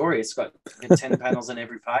fucking story? It's got 10 panels on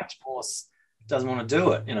every page. Of course, doesn't want to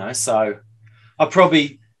do it, So I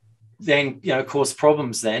probably then cause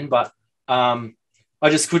problems then, but I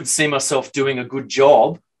just couldn't see myself doing a good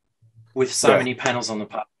job with so many panels on the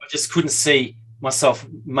page. I just couldn't see myself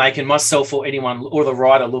making myself or anyone or the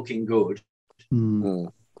writer looking good.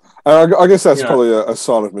 I guess that's probably a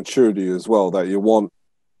sign of maturity as well, that you want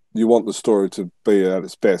the story to be at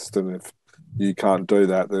its best, and if you can't do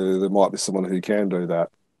that, there might be someone who can do that.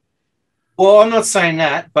 Well, I'm not saying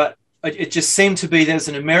that, but it just seemed to be there's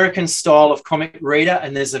an American style of comic reader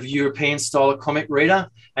and there's a European style of comic reader,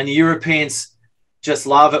 and the Europeans just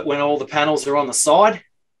love it when all the panels are on the side.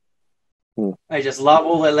 They just love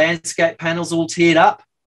all their landscape panels all tiered up,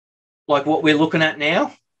 like what we're looking at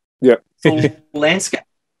now. Yeah. It's all landscape.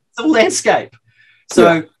 It's all landscape.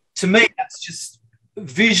 So to me, that's just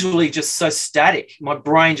visually just so static. My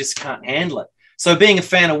brain just can't handle it. So being a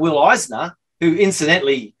fan of Will Eisner, who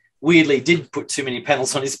incidentally, weirdly did put too many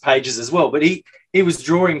panels on his pages as well, but he was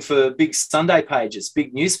drawing for big Sunday pages,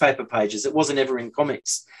 big newspaper pages. It wasn't ever in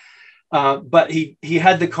comics. But he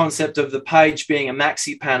had the concept of the page being a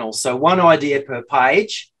maxi panel. So 1 idea per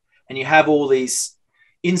page, and you have all these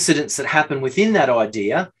incidents that happen within that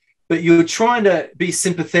idea, but you're trying to be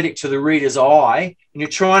sympathetic to the reader's eye, and you're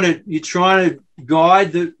trying to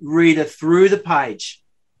guide the reader through the page,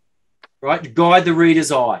 right? Guide the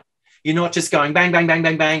reader's eye. You're not just going bang, bang, bang,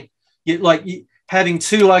 bang, bang. You're having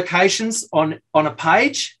 2 locations on a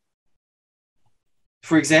page,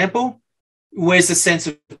 for example. Where's the sense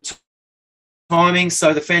of timing?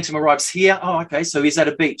 So the Phantom arrives here. Oh, okay. So he's at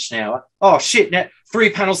a beach now. Oh shit. Now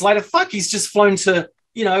 3 panels later, fuck, he's just flown to,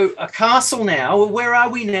 a castle now. Where are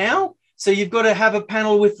we now? So you've got to have a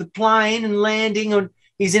panel with the plane and landing, or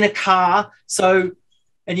he's in a car. So,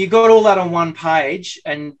 and you got all that on 1 page,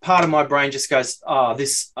 and part of my brain just goes, oh,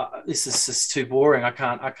 this is just too boring. I'm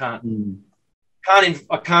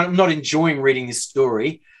not enjoying reading this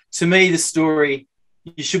story. To me, the story,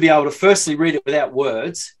 you should be able to firstly read it without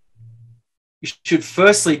words. You should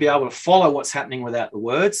firstly be able to follow what's happening without the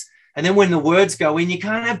words. And then when the words go in, you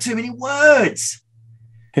can't have too many words.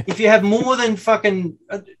 If you have more than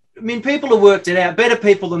people have worked it out. Better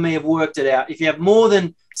people than me have worked it out. If you have more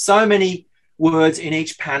than so many words in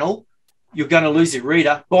each panel, you're going to lose your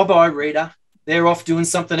reader. Bye-bye, reader. They're off doing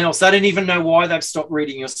something else. They don't even know why they've stopped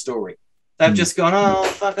reading your story. They've just gone, oh,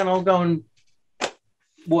 fucking, I'll go and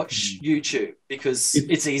watch YouTube because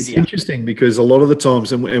it's easier. It's interesting because a lot of the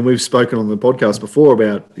times, and we've spoken on the podcast before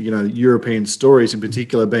about, European stories in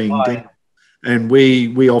particular being down. And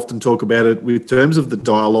we often talk about it with terms of the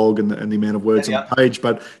dialogue and the amount of words on the page.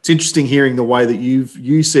 But it's interesting hearing the way that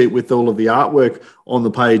you see it with all of the artwork on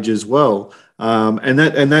the page as well.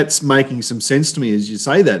 And that's making some sense to me as you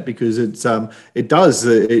say that, because it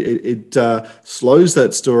slows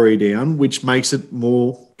that story down, which makes it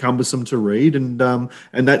more cumbersome to read, and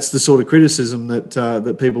that's the sort of criticism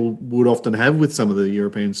that people would often have with some of the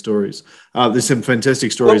European stories. There's some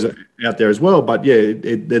fantastic stories out there as well, but yeah,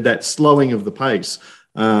 that slowing of the pace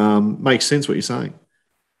makes sense what you're saying.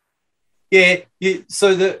 Yeah,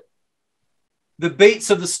 so the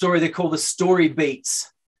beats of the story, they're called the story beats.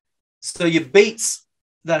 So your beats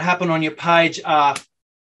that happen on your page are,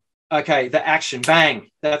 okay, the action, bang,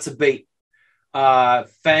 that's a beat.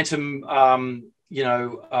 Phantom,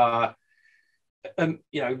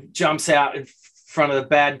 jumps out in front of the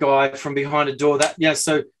bad guy from behind a door.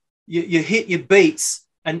 So you hit your beats,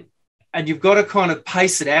 and you've got to kind of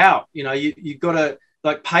pace it out. You've got to,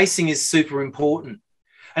 like, pacing is super important.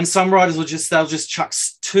 And some writers they'll just chuck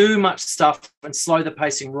too much stuff and slow the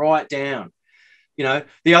pacing right down.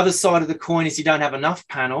 The other side of the coin is you don't have enough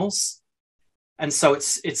panels, and so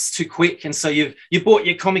it's too quick. And so you bought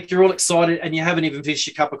your comic, you're all excited, and you haven't even finished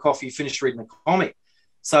your cup of coffee, you finished reading the comic.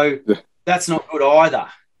 So that's not good either.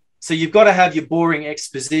 So you've got to have your boring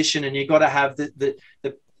exposition, and you've got to have the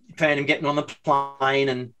Phantom getting on the plane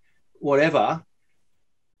and whatever.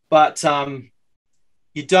 But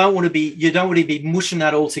you don't want to be mushing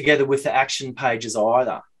that all together with the action pages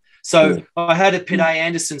either. So I had a Pitt A.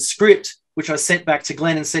 Anderson script, which I sent back to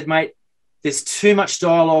Glenn and said, mate, there's too much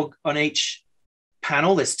dialogue on each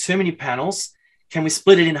panel. There's too many panels. Can we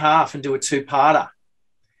split it in half and do a two-parter?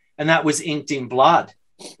 And that was inked in blood,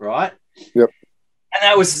 right? Yep. And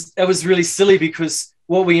that was really silly, because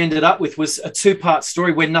what we ended up with was a two-part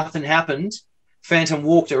story where nothing happened. Phantom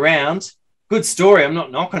walked around. Good story. I'm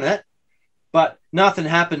not knocking it. But nothing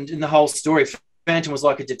happened in the whole story. Phantom was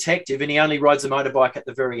like a detective, and he only rides a motorbike at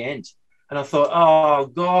the very end. And I thought, oh,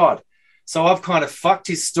 God. So I've kind of fucked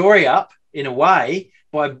his story up in a way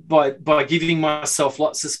by giving myself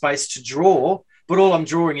lots of space to draw, but all I'm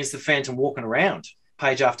drawing is the Phantom walking around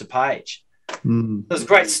page after page. It was a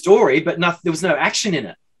great story, but there was no action in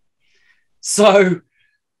it. So,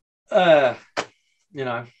 can't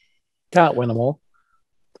win them all.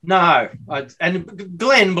 No. And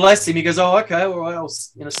Glenn, bless him, he goes, oh, okay, all right, I'll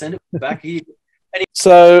send it back here.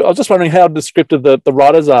 So I was just wondering how descriptive the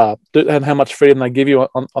writers are and how much freedom they give you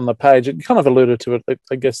on the page. You kind of alluded to it,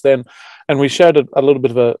 I guess, then. And we showed a little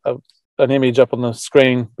bit of an image up on the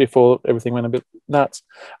screen before everything went a bit nuts.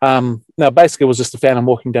 Now, basically, it was just the Phantom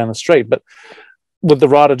walking down the street. But would the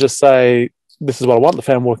writer just say, this is what I want, the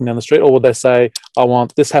Phantom walking down the street? Or would they say, I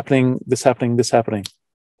want this happening, this happening, this happening,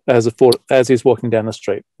 as he's walking down the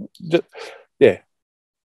street? Yeah.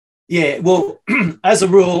 Yeah, well, as a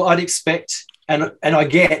rule, I'd expect... And I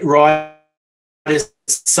get writers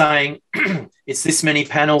saying it's this many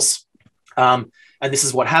panels, and this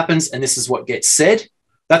is what happens, and this is what gets said.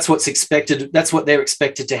 That's what's expected. That's what they're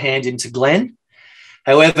expected to hand into Glenn.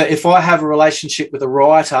 However, if I have a relationship with a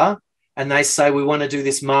writer and they say we want to do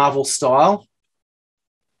this Marvel style,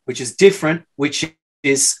 which is different, which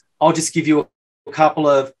is I'll just give you a couple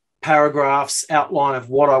of paragraphs outline of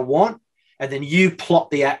what I want, and then you plot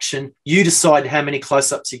the action. You decide how many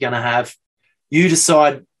close-ups you're going to have. You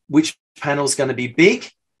decide which panel is going to be big,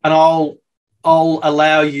 and I'll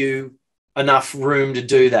allow you enough room to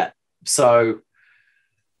do that. So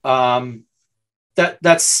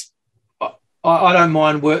that's I don't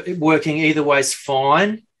mind working either way is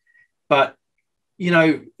fine. But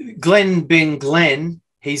Glenn being Glenn,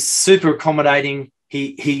 he's super accommodating.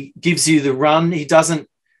 He gives you the run. He doesn't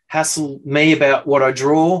hassle me about what I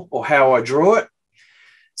draw or how I draw it.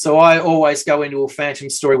 So I always go into a Phantom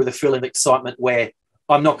story with a feeling of excitement where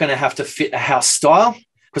I'm not going to have to fit a house style,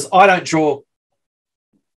 because I don't draw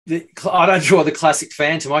the classic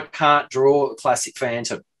Phantom. I can't draw a classic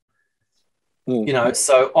Phantom.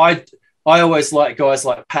 So I always like guys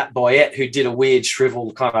like Pat Boyette, who did a weird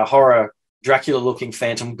shriveled kind of horror Dracula-looking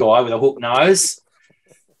Phantom guy with a hook nose.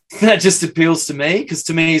 That just appeals to me, because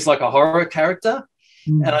to me he's like a horror character,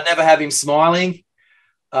 and I never have him smiling.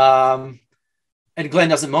 And Glenn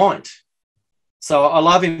doesn't mind. So I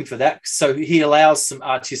love him for that. So he allows some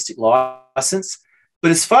artistic license.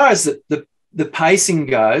 But as far as the pacing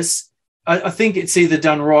goes, I think it's either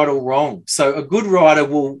done right or wrong. So a good writer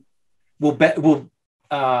will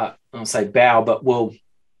I won't say bow, but will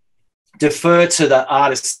defer to the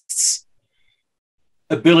artist's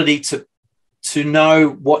ability to know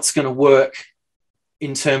what's going to work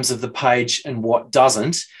in terms of the page and what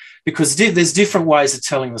doesn't, because there's different ways of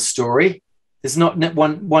telling the story. There's not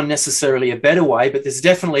one necessarily a better way, but there's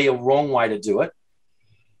definitely a wrong way to do it,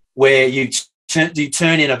 where you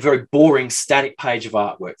turn in a very boring static page of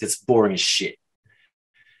artwork that's boring as shit.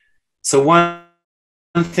 So one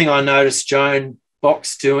thing I noticed Joan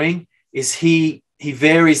Box doing is he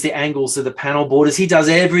varies the angles of the panel borders. He does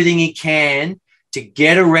everything he can to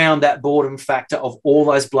get around that boredom factor of all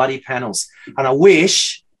those bloody panels. And I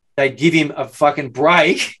wish they'd give him a fucking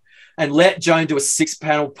break and let Joan do a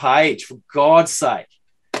 6-panel page, for God's sake.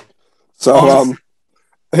 So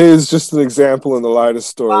here's just an example in the latest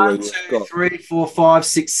story. 1, 2, 3, 4, 5,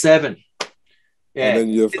 6, 7. Yeah. And then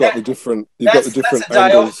you've got the different angles. That's a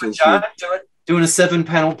day off for Joan. Doing a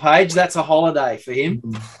 7-panel page, that's a holiday for him.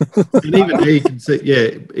 And even he can see,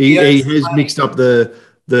 he has mixed up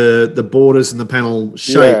the borders and the panel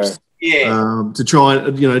shapes. To try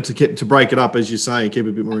and to break it up, as you say, keep it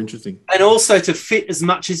a bit more interesting, and also to fit as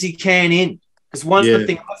much as he can in. Because one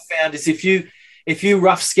thing I found is if you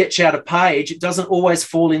rough sketch out a page, it doesn't always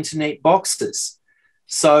fall into neat boxes.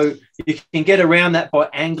 So you can get around that by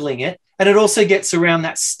angling it, and it also gets around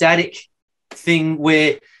that static thing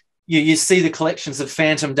where you see the collections of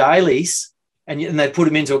Phantom Dailies, and they put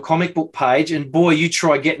them into a comic book page, and boy, you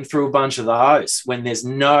try getting through a bunch of those when there's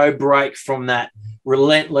no break from that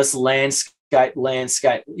relentless landscape,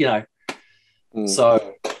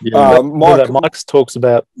 So Mike talks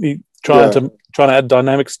about trying to add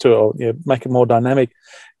dynamics to it, or make it more dynamic.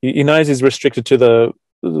 He knows he's restricted to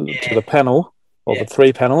the panel or the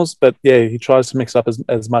 3 panels, but he tries to mix up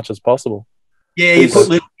as much as possible. Yeah,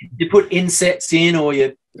 you put insets in, or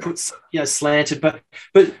you put slanted, but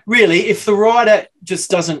really, if the writer just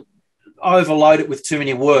doesn't overload it with too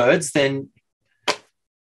many words, then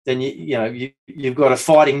you've got a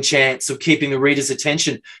fighting chance of keeping the reader's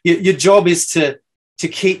attention. Your job is to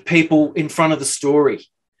keep people in front of the story.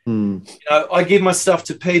 I give my stuff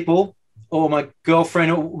to people, or my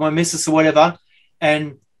girlfriend, or my missus, or whatever,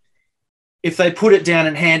 and if they put it down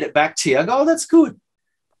and hand it back to you, I go, "Oh, that's good."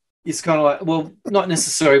 It's kind of like, well, not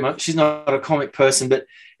necessarily. She's not a comic person, but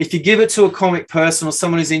if you give it to a comic person or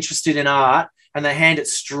someone who's interested in art and they hand it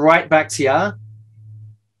straight back to you,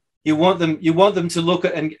 you want them to look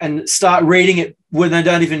at and start reading it when they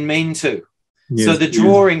don't even mean to. Yes, so the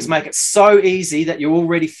drawings make it so easy that you're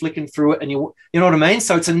already flicking through it, and you know what I mean.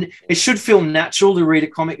 So it should feel natural to read a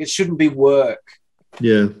comic. It shouldn't be work.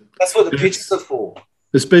 Yeah, that's what the pictures are for.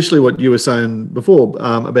 Especially what you were saying before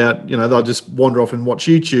about, they'll just wander off and watch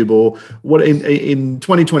YouTube, or what in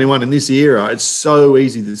 2021, in this era, it's so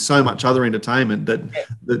easy. There's so much other entertainment that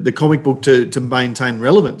the comic book to maintain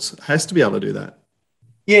relevance has to be able to do that.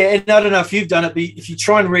 Yeah, and I don't know if you've done it, but if you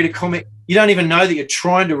try and read a comic, you don't even know that you're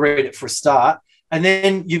trying to read it for a start, and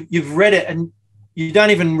then you've read it and you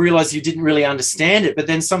don't even realize you didn't really understand it. But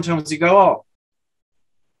then sometimes you go, "Oh,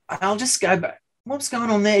 I'll just go back. What's going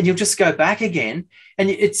on there?" And you'll just go back again. And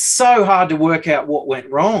it's so hard to work out what went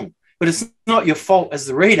wrong, but it's not your fault as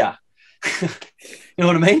the reader. You know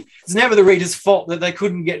what I mean? It's never the reader's fault that they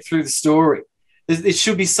couldn't get through the story. It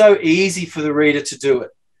should be so easy for the reader to do it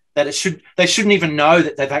that they shouldn't even know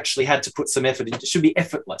that they've actually had to put some effort into it. It should be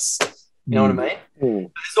effortless. You know what I mean?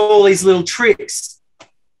 There's all these little tricks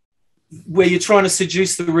where you're trying to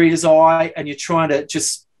seduce the reader's eye, and you're trying to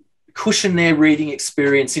just cushion their reading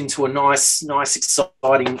experience into a nice,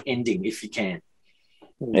 exciting ending if you can.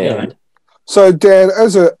 Yeah. So Dan,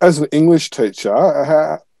 as an English teacher,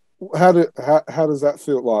 how does that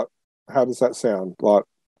feel like? How does that sound like?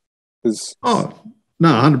 No,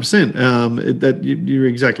 100%. That you're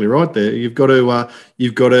exactly right there. You've got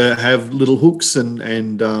to have little hooks and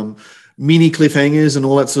mini cliffhangers and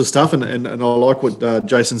all that sort of stuff. And I like what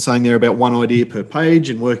Jason's saying there about one idea per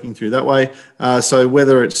page and working through that way. So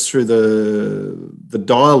whether it's through the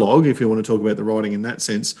dialogue, if you want to talk about the writing in that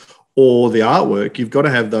sense, or the artwork, you've got to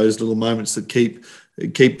have those little moments that keep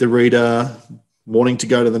the reader wanting to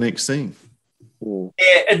go to the next scene.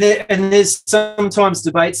 Yeah, and there's sometimes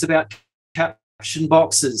debates about caption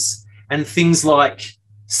boxes and things like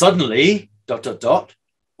suddenly ...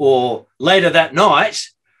 or later that night.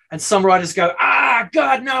 And some writers go,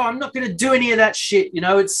 God, no, I'm not going to do any of that shit.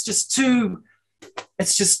 It's just too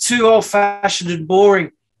old-fashioned and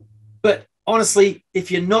boring. But honestly, if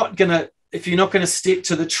you're not going to stick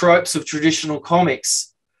to the tropes of traditional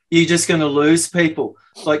comics, you're just going to lose people.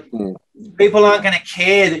 People aren't going to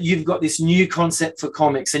care that you've got this new concept for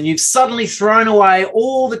comics and you've suddenly thrown away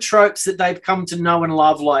all the tropes that they've come to know and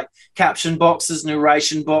love, like caption boxes,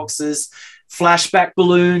 narration boxes, flashback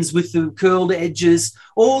balloons with the curled edges,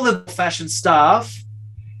 all the fashion stuff.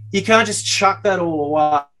 You can't just chuck that all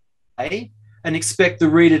away and expect the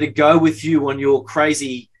reader to go with you on your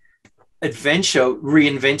crazy adventure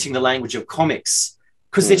reinventing the language of comics,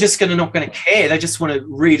 because they're just not going to care. They just want to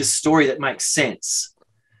read a story that makes sense.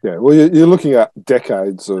 Yeah, well, you're looking at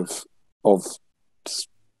decades of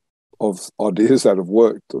of ideas that have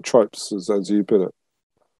worked, or tropes, as you put it.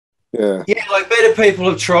 Yeah. Yeah, like better people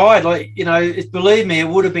have tried. Like, believe me, it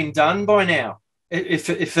would have been done by now.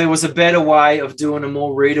 If there was a better way of doing a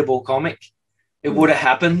more readable comic, it would have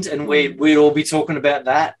happened, and we'd all be talking about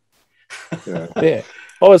that. Yeah. Yeah.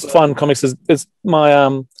 I always find comics is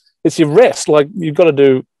my it's your rest. Like, you've got to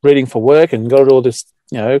do reading for work, and you've got to do all this,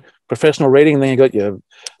 professional reading, and then you've got your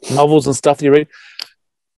novels and stuff that you read.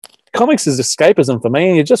 Comics is escapism for me,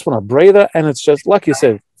 and you just want a breather, and it's just, like you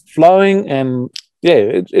said, flowing, and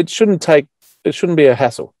it shouldn't be a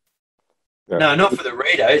hassle. Yeah. No, not for the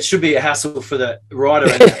reader. It should be a hassle for the writer.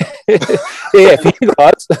 Yeah, for you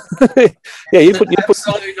guys. Yeah, you put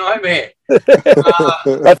absolute nightmare.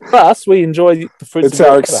 But for us, we enjoy the fruits. It's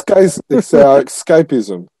our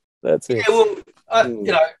escapism. That's it. Yeah, well,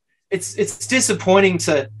 it's disappointing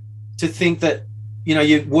to think that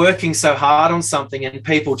you're working so hard on something and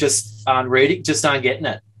people just aren't reading, just aren't getting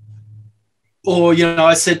it. Or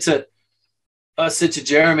I said to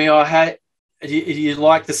Jeremy, "Oh, hey, do you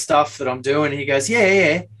like the stuff that I'm doing?" And he goes,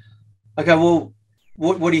 "Yeah." I go, "Well,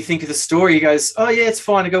 what do you think of the story?" He goes, "Oh, yeah, it's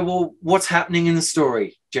fine." I go, "Well, what's happening in the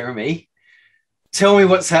story, Jeremy? Tell me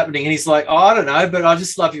what's happening." And he's like, "Oh, I don't know, but I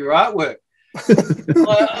just love your artwork."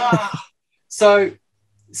 So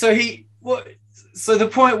the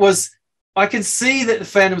point was, I could see that the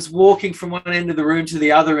Phantom's walking from one end of the room to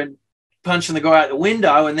the other and punching the guy out the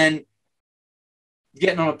window and then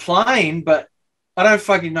getting on a plane, but I don't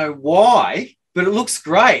fucking know why, but it looks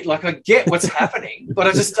great. Like, I get what's happening, but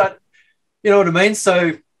I just don't, you know what I mean?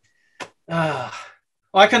 So I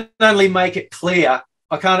can only make it clear.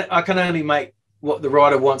 I can only make what the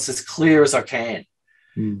writer wants as clear as I can.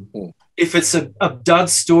 Mm-hmm. If it's a dud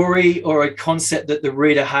story or a concept that the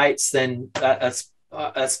reader hates, then that's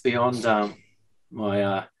beyond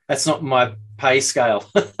my that's not my pay scale.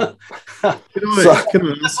 Unless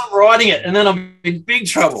I'm writing it, and then I'm in big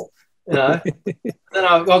trouble. Then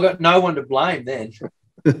I've got no one to blame. Then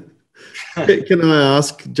can I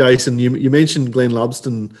ask, Jason? You mentioned Glenn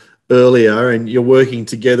Lumsden earlier, and you're working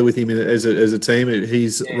together with him as a team.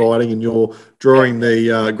 He's writing and you're drawing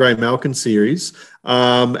the Grey Malkin series.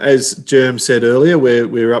 As Germ said earlier,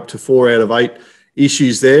 we're up to 4 out of 8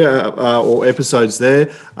 issues there or episodes there.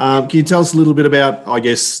 Can you tell us a little bit about, I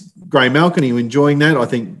guess, Grey Malkin? Are you enjoying that? I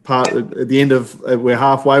think at the end of we're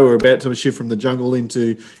halfway. We're about to shift from the jungle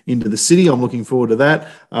into the city. I'm looking forward to that.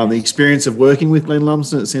 The experience of working with Glenn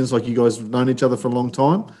Lumsden. It sounds like you guys have known each other for a long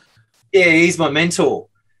time. Yeah, he's my mentor.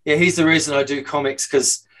 Yeah, he's the reason I do comics,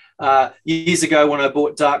 because years ago when I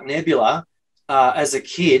bought Dark Nebula as a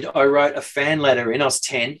kid, I wrote a fan letter in. I was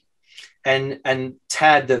 10, and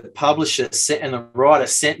Tad, the publisher and the writer,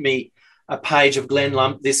 sent me a page of Glenn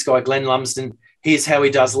Lumsden. Here's how he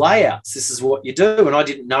does layouts. This is what you do. And I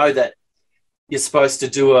didn't know that you're supposed to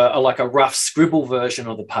do a rough scribble version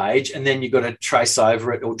of the page, and then you've got to trace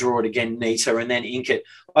over it or draw it again neater and then ink it.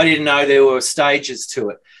 I didn't know there were stages to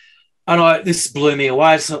it. And this blew me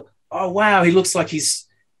away. So, oh, wow, he looks like he's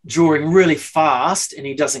drawing really fast and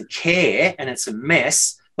he doesn't care, and it's a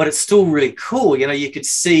mess, but it's still really cool. You could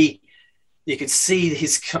see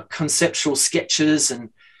his conceptual sketches, and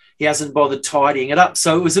he hasn't bothered tidying it up.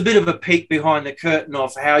 So it was a bit of a peek behind the curtain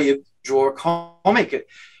of how you draw a comic.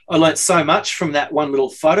 I learned so much from that one little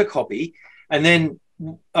photocopy. And then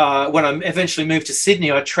when I eventually moved to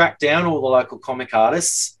Sydney, I tracked down all the local comic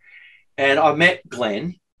artists, and I met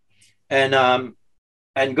Glenn and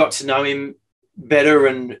got to know him better.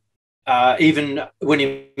 And even when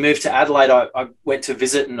he moved to Adelaide, I went to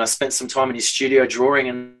visit, and I spent some time in his studio drawing,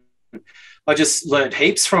 and I just learned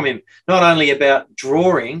heaps from him, not only about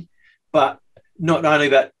drawing, but not only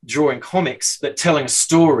about drawing comics, but telling a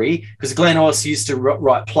story, because Glenn also used to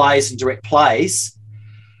write plays and direct plays.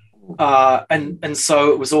 And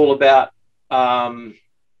so it was all about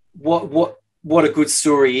what a good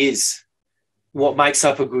story is, what makes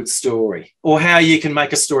up a good story, or how you can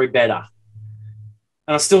make a story better.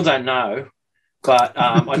 And I still don't know, but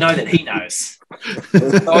I know that he knows.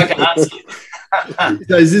 So I can answer you.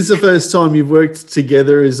 So is this the first time you've worked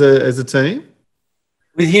together as a team?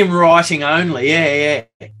 With him writing only, yeah.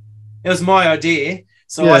 It was my idea,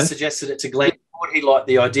 so I suggested it to Glenn. He liked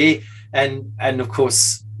the idea, and of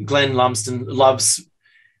course Glenn Lumsden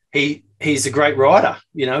he's a great writer.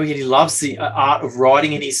 He loves the art of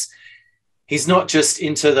writing, and he's not just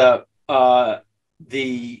into the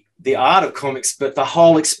art of comics, but the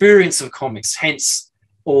whole experience of comics. Hence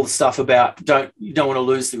all the stuff about you don't want to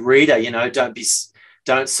lose the reader.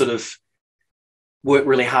 Don't sort of work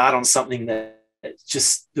really hard on something that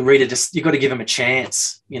just the reader you got to give them a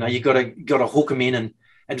chance. You got to hook them in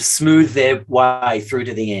and smooth their way through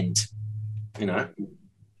to the end.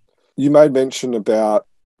 you made mention about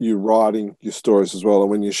you writing your stories as well, and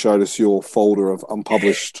when you showed us your folder of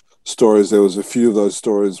unpublished stories, there was a few of those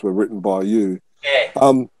stories were written by you.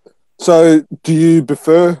 Yeah. So do you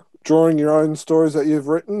prefer drawing your own stories that you've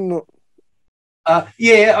written? I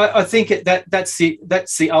think that's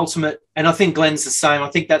the ultimate, and I think Glenn's the same. I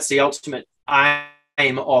think that's the ultimate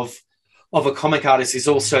aim of a comic artist, is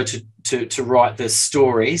also to write the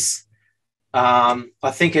stories. I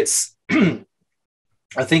think it's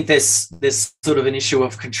I think there's sort of an issue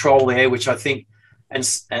of control there, which I think and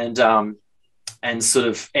sort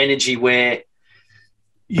of energy, where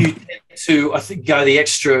you tend to, I think, go the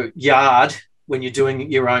extra yard when you're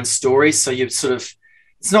doing your own stories. So you sort of,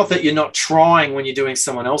 it's not that you're not trying when you're doing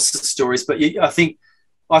someone else's stories, but I think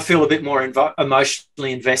I feel a bit more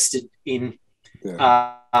emotionally invested in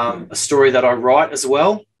a story that I write as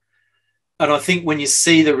well. And I think when you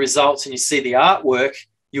see the results and you see the artwork,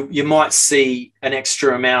 you might see an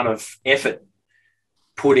extra amount of effort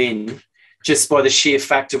put in just by the sheer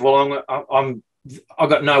fact of, well, I've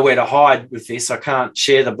got nowhere to hide with this. I can't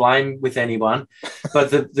share the blame with anyone. But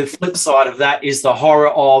the flip side of that is the horror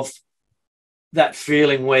of that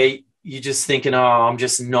feeling where you're just thinking, I'm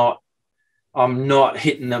not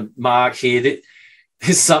hitting the mark here.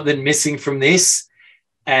 There's something missing from this.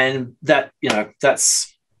 And that,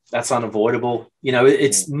 that's unavoidable.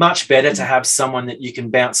 It's much better to have someone that you can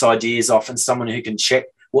bounce ideas off, and someone who can check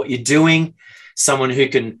what you're doing, someone who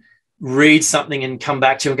can read something and come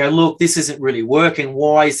back to you and go, look, this isn't really working.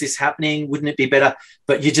 Why is this happening? Wouldn't it be better?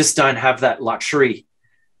 But you just don't have that luxury,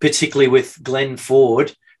 particularly with Glenn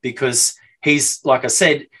Ford, because he's, like I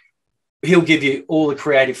said, he'll give you all the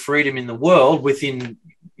creative freedom in the world within,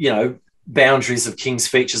 boundaries of King's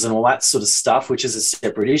Features and all that sort of stuff, which is a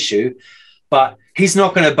separate issue. But he's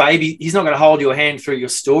not going to hold your hand through your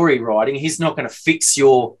story writing. He's not going to fix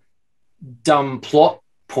your dumb plot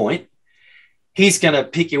point. He's going to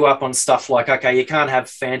pick you up on stuff like, okay, you can't have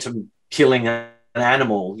Phantom killing an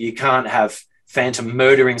animal. You can't have Phantom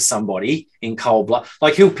murdering somebody in cold blood.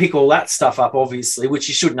 Like, he'll pick all that stuff up, obviously, which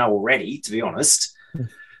you should know already, to be honest.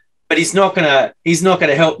 But he's not going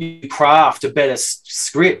to help you craft a better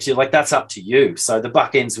script. You're like, that's up to you. So the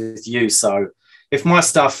buck ends with you. So if my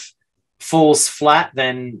stuff falls flat,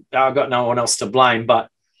 then I've got no one else to blame. But,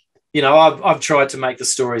 I've tried to make the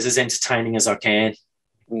stories as entertaining as I can.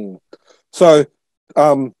 So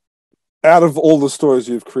out of all the stories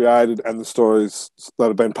you've created and the stories that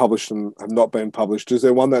have been published and have not been published, is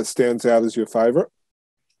there one that stands out as your favourite?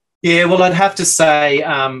 Yeah, well, I'd have to say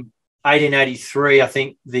 1883, I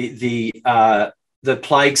think the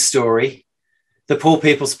plague story, the Poor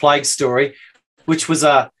People's Plague story, which was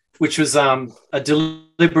a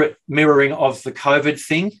deliberate mirroring of the COVID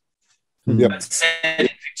thing. Yep. Set in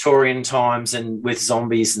Victorian times and with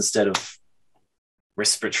zombies instead of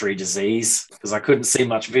respiratory disease, because I couldn't see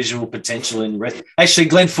much visual potential in actually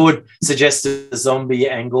Glenn Ford suggested a zombie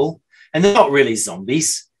angle, and they're not really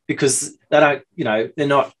zombies because they don't, they're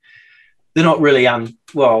not really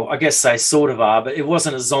well, I guess they sort of are, but it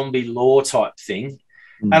wasn't a zombie lore type thing.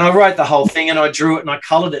 And I wrote the whole thing and I drew it and I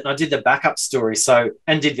coloured it and I did the backup story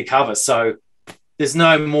and did the cover. So there's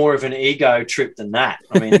no more of an ego trip than that.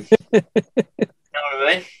 I mean, you know what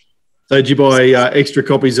I mean? So did you buy extra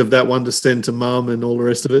copies of that one to send to Mum and all the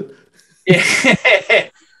rest of it? Yeah.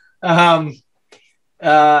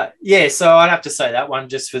 So I'd have to say that one,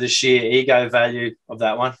 just for the sheer ego value of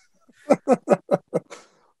that one.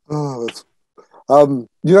 Oh,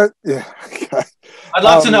 okay. I'd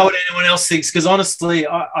love to know what anyone else thinks, because honestly,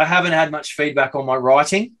 I haven't had much feedback on my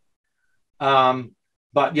writing. But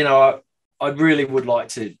I really would like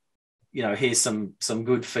to, hear some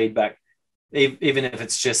good feedback, even if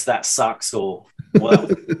it's just that sucks or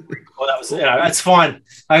that was it's fine.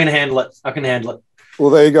 I can handle it. Well,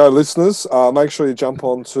 there you go, listeners. Make sure you jump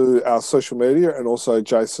onto our social media and also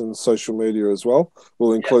Jason's social media as well.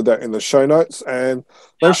 We'll include that in the show notes, and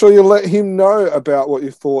make sure you let him know about what you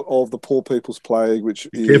thought of the Poor People's Plague, which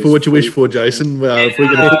is... Careful what you wish for, Jason. If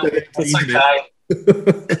we're going to put that into the internet.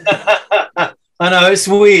 Okay. I know, it's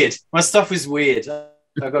weird. My stuff is weird.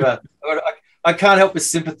 I can't help but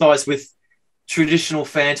sympathise with traditional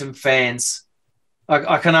Phantom fans.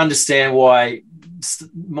 I can understand why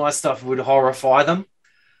my stuff would horrify them,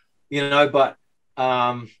 but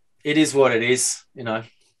it is what it is,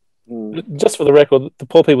 Just for the record, the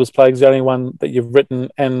Poor People's Plague is the only one that you've written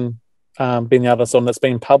and been the artist on that's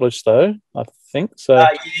been published, though, I think. So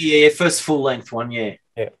first full-length one, yeah.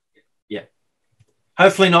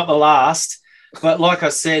 Hopefully not the last, but like I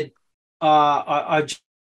said, I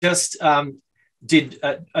just I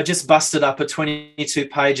just busted up a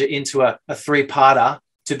 22-pager into a 3-parter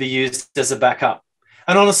to be used as a backup.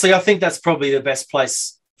 And honestly, I think that's probably the best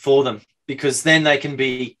place for them, because then they can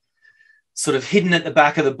be sort of hidden at the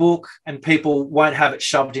back of the book and people won't have it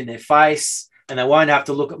shoved in their face, and they won't have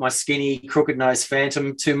to look at my skinny, crooked-nosed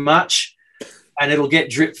phantom too much, and it'll get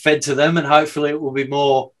drip-fed to them, and hopefully it will be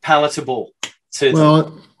more palatable to them.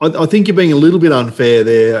 Well, I think you're being a little bit unfair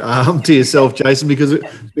there to yourself, Jason, because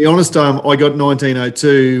to be honest, I got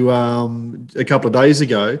 1902 a couple of days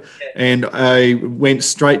ago, and I went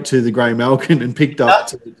straight to the Grey Malkin and picked up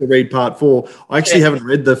to read part 4. I actually haven't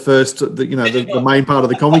read the first, the main part of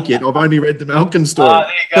the comic yet. I've only read the Malkin story. Oh,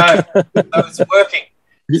 there you go. So it's working.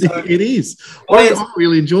 So, it is. I'm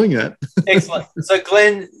really enjoying that. Excellent. So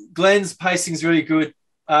Glenn's pacing is really good.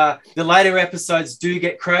 The later episodes do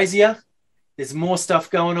get crazier. There's more stuff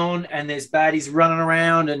going on, and there's baddies running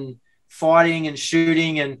around and fighting and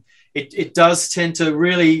shooting, and it does tend to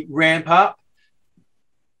really ramp up.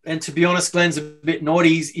 And to be honest, Glenn's a bit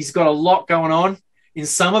naughty. He's got a lot going on in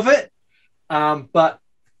some of it, but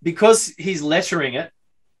because he's lettering it,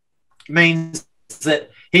 means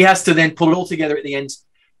that he has to then pull it all together at the end.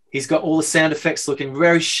 He's got all the sound effects looking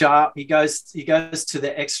very sharp. He goes to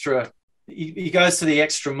the extra. He goes to the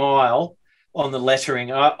extra mile on the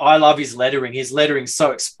lettering. I love his lettering. His lettering's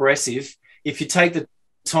so expressive. If you take the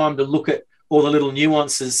time to look at all the little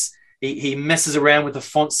nuances, he messes around with the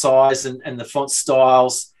font size and the font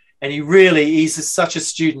styles. And he's such a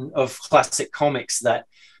student of classic comics that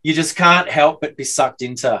you just can't help but be sucked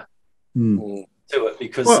into it,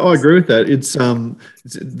 because I agree with that. It's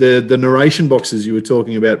the narration boxes you were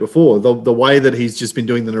talking about before. The way that he's just been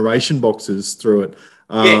doing the narration boxes through it.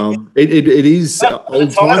 It is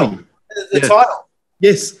old timey. The title.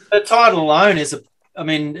 Yes. The title alone is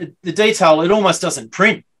the detail, it almost doesn't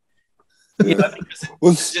print.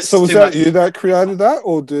 Was that you that created that,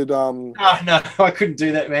 or did Oh, no, I couldn't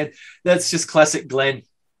do that, man. That's just classic Glenn.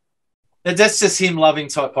 That's just him loving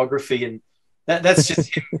typography, and that's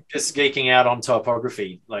just him just geeking out on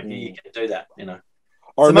typography. Like, you can do that, It's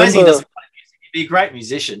amazing he doesn't play music. He'd be a great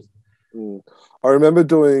musician. I remember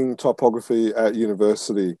doing typography at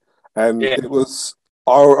university, and it was.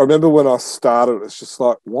 I remember when I started, it's just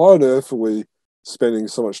like, why on earth are we spending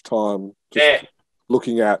so much time just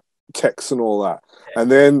looking at text and all that? And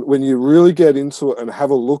then when you really get into it and have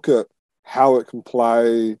a look at how it can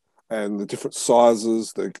play and the different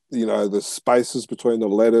sizes, the spaces between the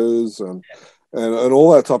letters and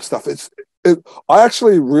all that type of stuff, I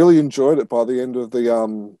actually really enjoyed it by the end of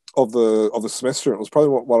the semester. It was probably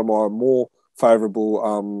one of my more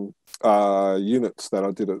favourable units that I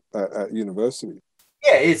did at university.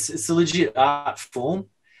 Yeah, it's a legit art form.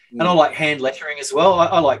 And I like hand lettering as well.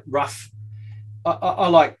 I like rough. I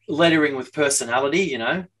like lettering with personality,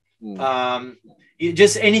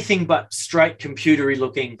 just anything but straight computery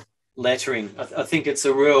looking lettering. I think it's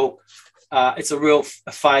a real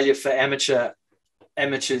failure for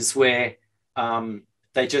amateurs where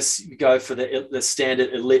they just go for the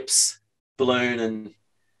standard ellipse balloon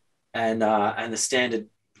and the standard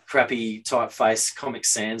crappy typeface Comic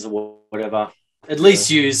Sans or whatever. At least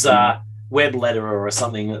use web letterer or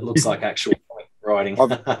something that looks like actual writing.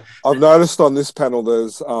 I've noticed on this panel,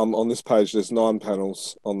 there's on this page, there's 9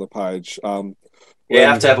 panels on the page. I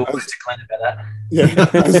have to have a word to Glenn about that. Yeah,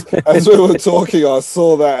 as we were talking, I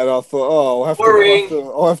saw that and I thought, I'll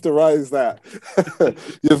have to raise that.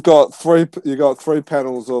 You've got three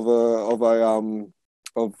panels of I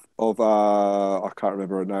can't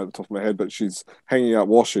remember her name at the top of my head, but she's hanging out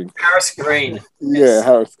washing. Paris Green. Yeah,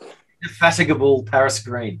 Harris. Indefatigable Paris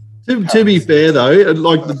Green. To be fair, though,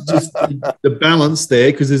 like the balance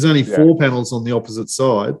there, because there's only 4 panels on the opposite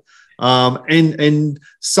side, and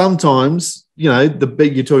sometimes, you're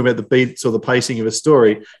talking about the beats or the pacing of a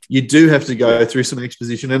story, you do have to go through some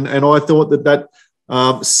exposition, and I thought that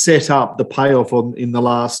set up the payoff in the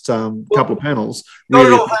last couple of panels. Not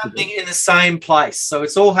really all happening in the same place, so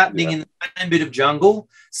it's all happening in the same bit of jungle.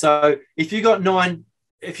 So if you've got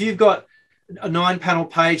a 9-panel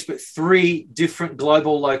page, but 3 different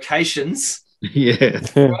global locations. Yeah.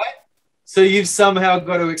 Right? So you've somehow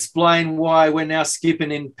got to explain why we're now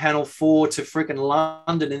skipping in panel 4 to freaking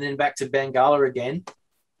London and then back to Bengala again.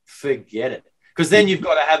 Forget it. Because then you've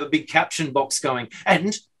got to have a big caption box going.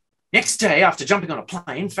 And next day, after jumping on a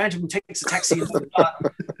plane, Phantom takes a taxi into the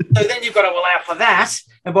park. So then you've got to allow for that.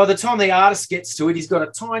 And by the time the artist gets to it, he's got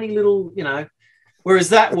a tiny little, whereas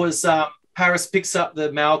that was Paris picks up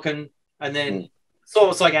the Malkin, and then it's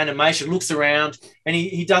almost like animation, looks around, and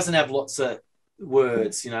he doesn't have lots of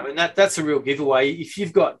words, and that's a real giveaway. If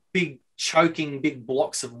you've got big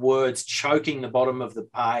blocks of words choking the bottom of the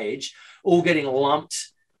page, all getting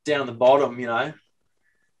lumped down the bottom,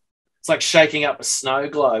 it's like shaking up a snow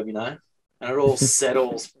globe, and it all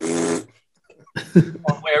settles on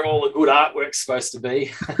where all the good artwork's supposed to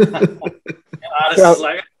be. Artists is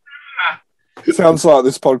like, sounds like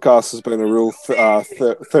this podcast has been a real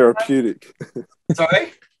therapeutic.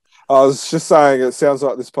 sorry? I was just saying, it sounds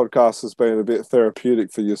like this podcast has been a bit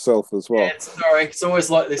therapeutic for yourself as well. Yeah, sorry. It's always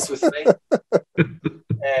like this with me.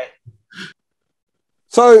 Yeah.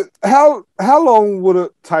 So how long would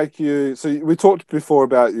it take you? So we talked before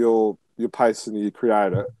about your pace and you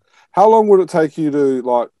create it. How long would it take you to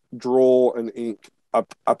like draw and ink a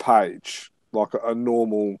page, like a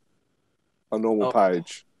normal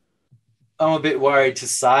page? I'm a bit worried to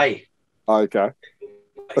say. Okay.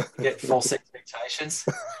 Get false expectations.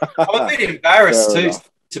 I'm a bit embarrassed too,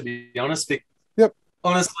 to be honest. Because yep.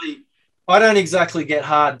 Honestly, I don't exactly get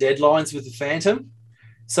hard deadlines with the Phantom.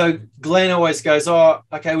 So Glenn always goes, "Oh,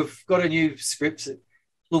 okay, we've got a new script.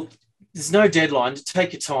 Look, there's no deadline.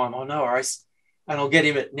 Take your time." Oh, no worries. And I'll get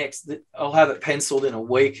him at next. I'll have it penciled in a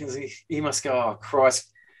week. And he must go, "Oh, Christ,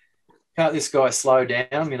 can't this guy slow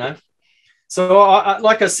down?" You know. So,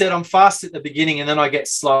 like I said, I'm fast at the beginning, and then I get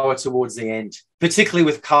slower towards the end, particularly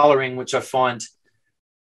with colouring, which I find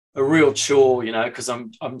a real chore. You know, because I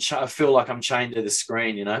feel like I'm chained to the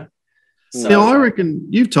screen. You know. So, now, I reckon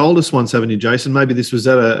you've told us once, haven't you, Jason? Maybe this was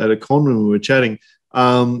at a con when we were chatting,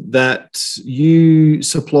 that you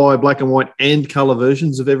supply black and white and colour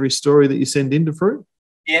versions of every story that you send into Frew?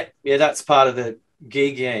 Yeah, that's part of the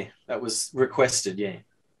gig, yeah. That was requested, yeah.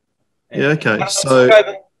 Yeah, okay.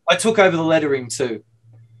 I took over the lettering too.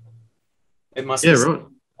 It must be. Right.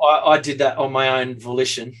 I did that on my own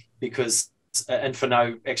volition and for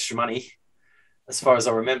no extra money, as far as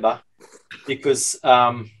I remember, because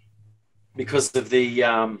of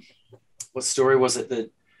the what story was it? The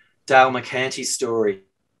Dale McCanty story.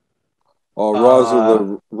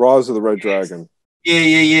 Oh, Rise of the Red Dragon.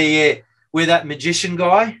 Yeah. Where that magician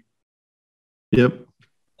guy. Yep.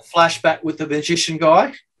 A flashback with the magician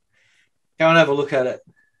guy. Go and have a look at it.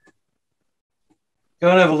 Go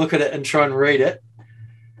and have a look at it and try and read it.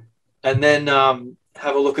 And then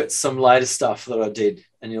have a look at some later stuff that I did,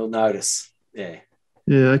 and you'll notice. Yeah.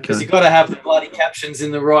 Yeah, okay. Because you've got to have the bloody captions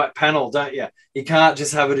in the right panel, don't you? You can't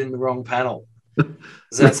just have it in the wrong panel.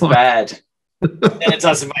 That's bad. Then it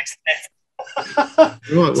doesn't make sense.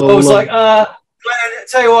 Right, so I was like, Glenn,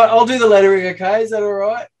 tell you what, I'll do the lettering, okay? Is that all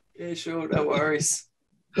right? Yeah, sure, no worries.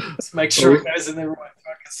 Just make sure it goes in the right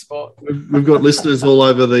fucking spot. We've got listeners all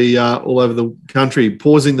over the country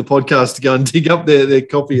pausing the podcast to go and dig up their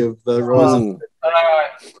copy of the Rise.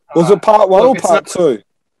 Was it part one or part two?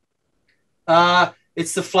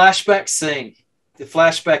 It's the flashback scene. The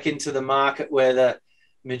flashback into the market where the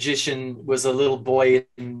magician was a little boy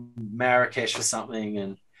in Marrakesh or something,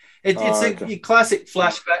 and it's a classic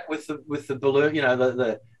flashback with the balloon, you know,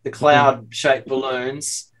 the cloud shaped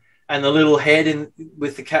balloons and the little head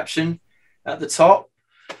with the caption at the top.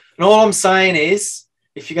 And all I'm saying is,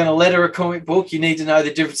 if you're going to letter a comic book, you need to know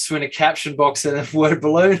the difference between a caption box and a word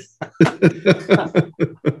balloon. So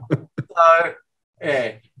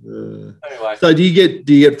yeah. Anyway. So do you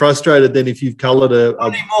get frustrated then if you've coloured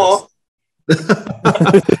not anymore? Back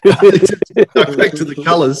to the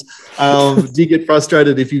colours. Do you get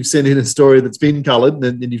frustrated if you've sent in a story that's been coloured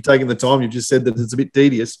and you've taken the time, you've just said that it's a bit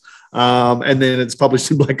tedious, and then it's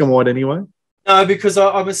published in black and white anyway? No, because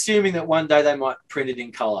I'm assuming that one day they might print it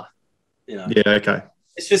in colour. You know. Yeah, okay.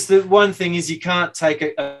 It's just the one thing is you can't take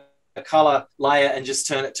a colour layer and just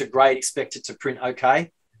turn it to grey and expect it to print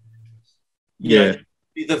okay. Yeah.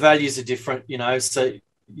 The values are different, you know, so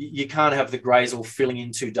you can't have the greys all filling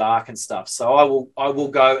in too dark and stuff. So I will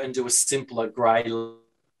go and do a simpler grey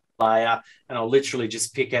layer, and I'll literally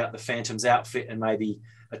just pick out the Phantom's outfit and maybe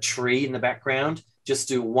a tree in the background. Just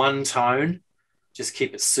do one tone, just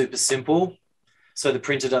keep it super simple so the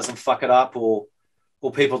printer doesn't fuck it up or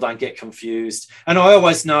people don't get confused. And I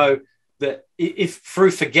always know that if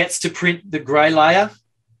Frew forgets to print the grey layer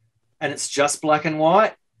and it's just black and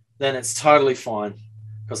white, then it's totally fine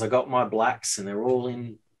because I got my blacks and they're all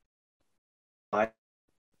in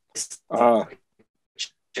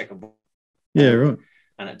checkable. Yeah, right.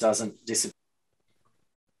 And it doesn't disappear.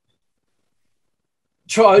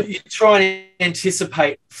 Try and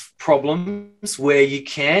anticipate problems where you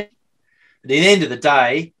can. At the end of the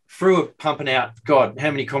day, Frew are pumping out, God,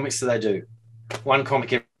 how many comics do they do? One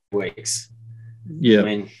comic every week. Yeah. I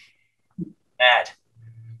mean, mad.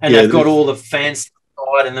 And they've got all the fans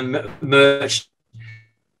and the merch.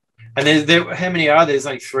 And there, how many are there? There's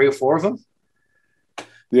only 3 or 4 of them.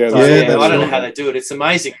 Yeah, I don't know how they do it. It's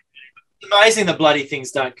amazing. It's amazing the bloody things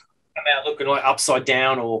don't come out looking like upside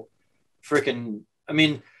down or freaking. I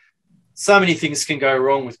mean, so many things can go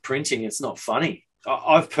wrong with printing. It's not funny.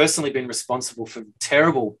 I've personally been responsible for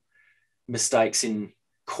terrible mistakes in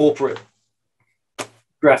corporate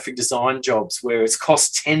graphic design jobs where it's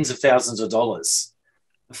cost tens of thousands of dollars.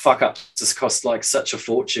 The fuck up just cost like such a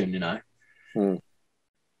fortune, you know. And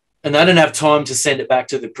they don't have time to send it back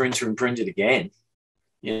to the printer and print it again,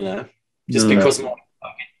 you know, just because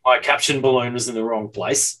my caption balloon was in the wrong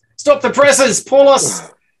place. Stop the presses,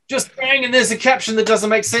 Paulos. Just bang, and there's a caption that doesn't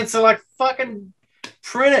make sense. They're like, fucking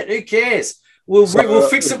print it. Who cares? We'll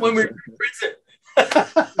fix it when we reprint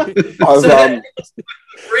it.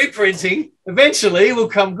 Reprinting eventually will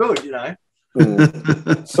come good, you know.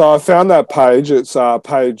 So I found that page. It's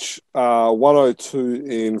page 102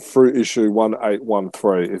 in Frew issue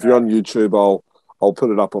 1813. If you're on YouTube, I'll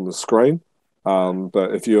put it up on the screen.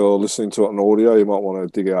 But if you're listening to it on audio, you might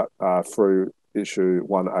want to dig out Frew issue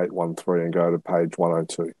 1813 and go to page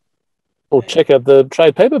 102. Or check out the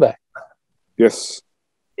trade paperback. Yes.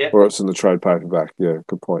 Yep. Or it's in the trade paperback. Yeah,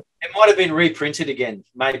 good point. It might have been reprinted again.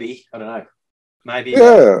 Maybe. I don't know. Maybe.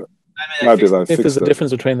 Yeah. Maybe they If fixed there's a it.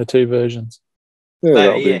 difference between the two versions. Yeah,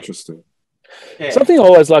 that'll be yeah. interesting. Yeah. Something I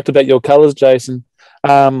always liked about your colours, Jason,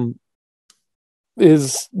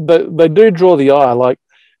 is that they do draw the eye. Like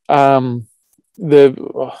I don't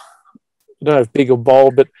know if big or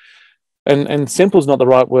bold, but and simple is not the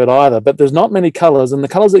right word either. But there's not many colours, and the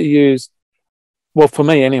colours that you use, well, for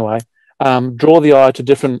me anyway, draw the eye to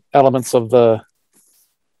different elements of the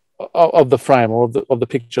frame or of the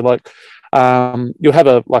picture. Like you'll have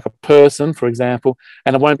a person, for example,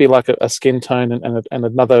 and it won't be like a skin tone and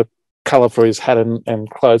another colour for his hat and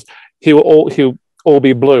clothes. He'll all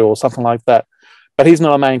be blue or something like that. But he's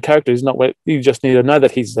not a main character. He's not where you just need to know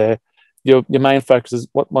that he's there. Your main focus is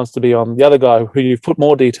what wants to be on the other guy who you've put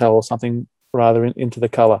more detail or something rather into the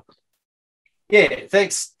colour. Yeah,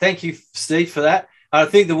 thanks. Thank you, Steve, for that. I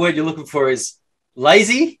think the word you're looking for is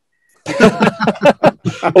lazy. Well,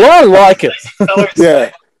 I like it.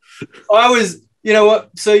 Yeah. I was, you know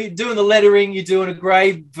what? So you're doing the lettering, you're doing a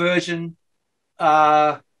grey version.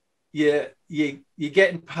 You're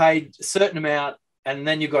getting paid a certain amount, and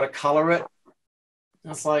then you've got to colour it.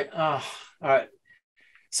 It's like, oh, all right.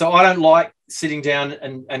 So I don't like sitting down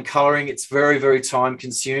and colouring. It's very, very time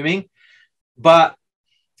consuming. But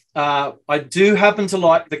I do happen to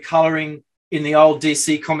like the colouring in the old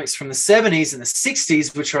DC comics from the 70s and the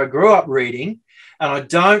 60s, which I grew up reading. And I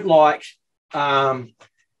don't like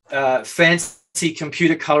fancy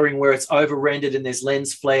computer colouring where it's over-rendered and there's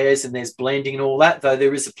lens flares and there's blending and all that, though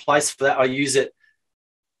there is a place for that. I use it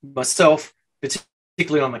myself,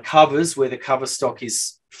 particularly on the covers where the cover stock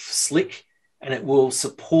is slick and it will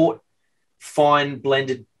support fine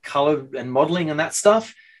blended colour and modelling and that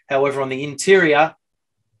stuff. However, on the interior,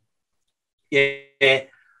 yeah,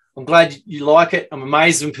 I'm glad you like it. I'm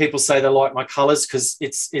amazed when people say they like my colours because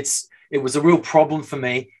it was a real problem for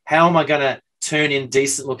me. How am I going to turn in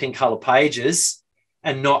decent looking colour pages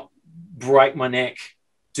and not break my neck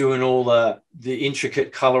doing all the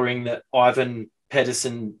intricate colouring that Ivan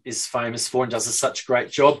Pedersen is famous for and does such a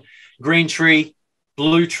great job? Green tree,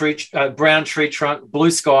 blue tree, brown tree trunk,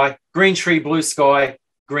 blue sky, green tree, blue sky,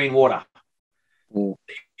 green water. You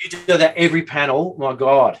do that every panel, my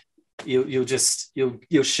God, you'll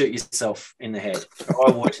shoot yourself in the head.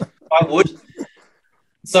 I would.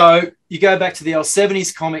 So you go back to the old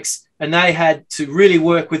 70s comics, and they had to really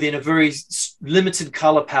work within a very limited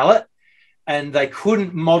color palette, and they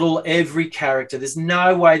couldn't model every character. There's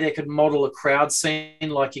no way they could model a crowd scene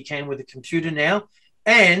like you can with a computer now.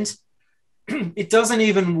 And it doesn't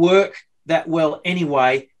even work that well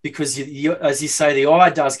anyway, because as you say, the eye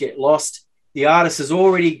does get lost. The artist has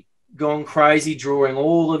already gone crazy drawing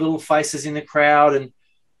all the little faces in the crowd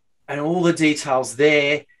and all the details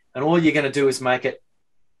there. And all you're going to do is make it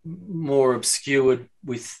more obscured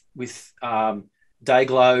with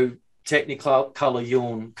Dayglow Technicolor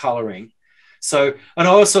Yawn coloring. So, and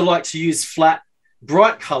I also like to use flat,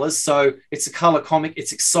 bright colors. So it's a color comic.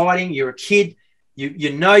 It's exciting. You're a kid.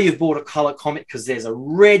 You know you've bought a color comic because there's a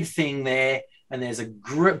red thing there and there's a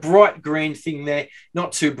bright green thing there.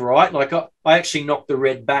 Not too bright. Like I actually knocked the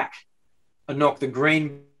red back. I knocked the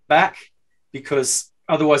green back because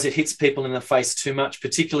otherwise it hits people in the face too much,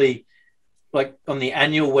 particularly like on the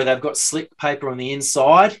annual where they've got slick paper on the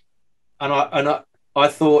inside. And I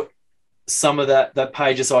thought some of the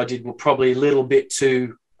pages I did were probably a little bit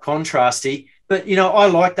too contrasty. But, you know, I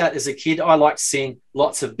like that as a kid. I liked seeing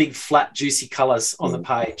lots of big, flat, juicy colours on the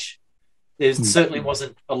page. There certainly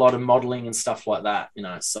wasn't a lot of modelling and stuff like that, you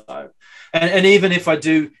know. So, and even if I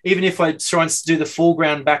try and do the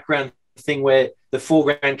foreground, background thing where the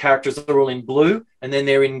foreground characters are all in blue and then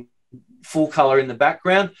they're in full color in the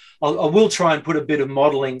background. I will try and put a bit of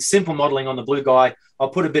modeling, simple modeling on the blue guy. I'll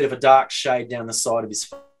put a bit of a dark shade down the side of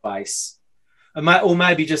his face, or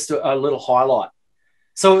maybe just a little highlight.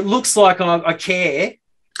 So it looks like I care.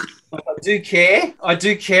 Like I do care. I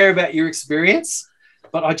do care about your experience,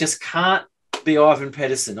 but I just can't be Ivan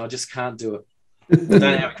Pedersen. I just can't do it. I don't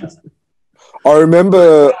know how it does it. I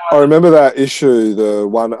remember that issue, the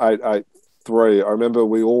 1883. I remember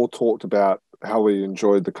we all talked about how we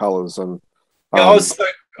enjoyed the colours, and I was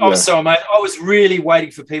so amazed. I was really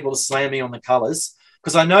waiting for people to slam me on the colours,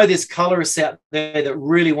 because I know there's colorists out there that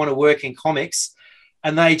really want to work in comics,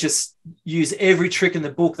 and they just use every trick in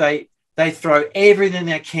the book. They throw everything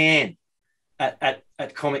they can at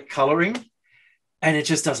comic colouring, and it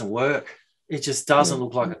just doesn't work. It just doesn't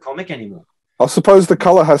look like a comic anymore. I suppose the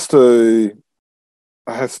colour has to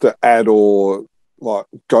add or like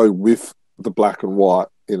go with the black and white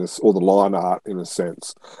or the line art in a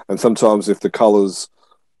sense. And sometimes if the colours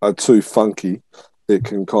are too funky, it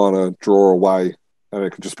can kind of draw away and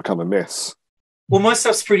it can just become a mess. Well, my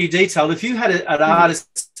stuff's pretty detailed. If you had an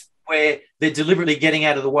artist where they're deliberately getting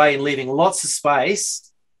out of the way and leaving lots of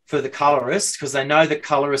space for the colorist, because they know the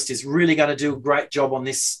colorist is really going to do a great job on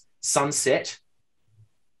this sunset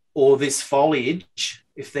or this foliage,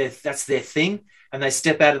 if that's their thing, and they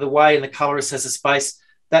step out of the way and the colorist has a space,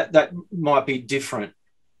 that might be different.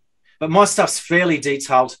 But my stuff's fairly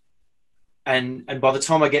detailed, and by the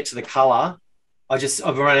time I get to the color, I've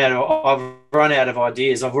run out of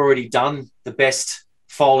ideas. I've already done the best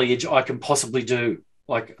foliage I can possibly do.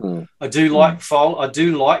 Like I do like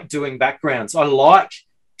doing backgrounds. I like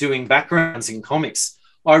doing backgrounds in comics.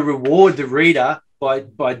 I reward the reader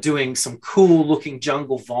by doing some cool looking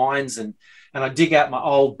jungle vines, and I dig out my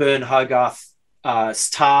old Bern Hogarth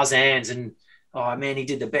Tarzans, and oh man, he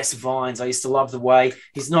did the best vines. I used to love the way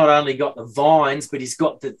he's not only got the vines, but he's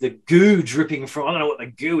got the goo dripping from, I don't know what the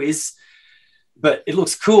goo is, but it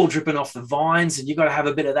looks cool dripping off the vines, and you've got to have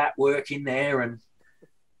a bit of that work in there and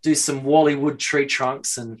do some Wallywood tree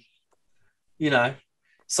trunks, and,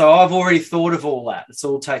 so I've already thought of all that. It's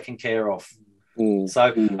all taken care of.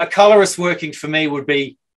 So a colorist working for me would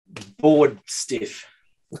be bored stiff.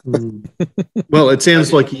 Well, it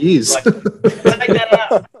sounds like he is. Take that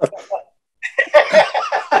out.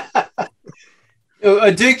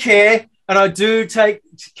 I do care, and I do take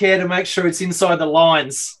care to make sure it's inside the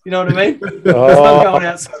lines. You know what I mean? It's not going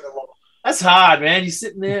outside the line. That's hard, man. You're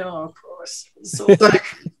sitting there. Oh, Christ. It's all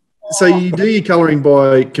So you do your colouring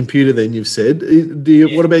by computer then, you've said.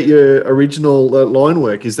 What about your original line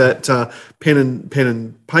work? Is that pen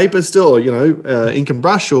and paper still, or, ink and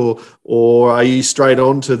brush, or are you straight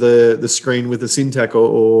onto the screen with the Syntac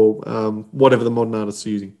or whatever the modern artists are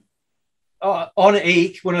using? On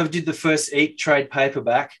Eek, when I did the first Eek trade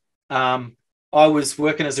paperback, I was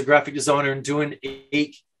working as a graphic designer and doing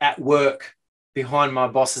Eek at work behind my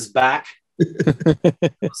boss's back. I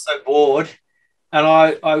was so bored. And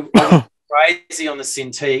I went crazy on the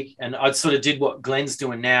Cintiq, and I sort of did what Glenn's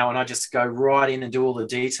doing now, and I just go right in and do all the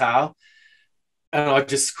detail, and I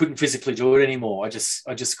just couldn't physically do it anymore. I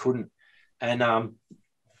just couldn't. And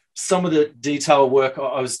some of the detail work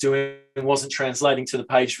I was doing wasn't translating to the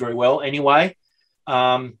page very well anyway.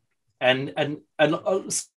 And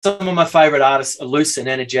some of my favorite artists are loose and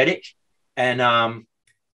energetic, and I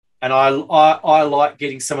like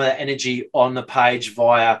getting some of that energy on the page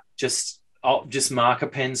via just marker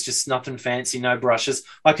pens, just nothing fancy, no brushes.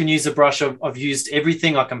 I can use a brush. I've used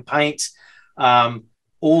everything. I can paint,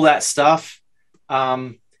 all that stuff.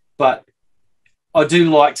 But I do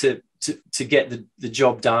like to get the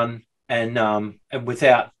job done, and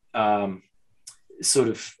without sort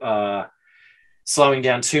of slowing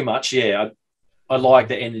down too much. Yeah, I like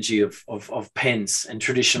the energy of pens and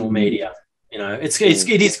traditional media. It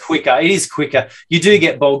is quicker. It is quicker. You do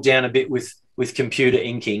get bogged down a bit with computer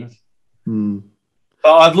inking.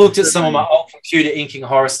 But I've looked at some of my old computer inking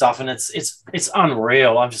horror stuff, and it's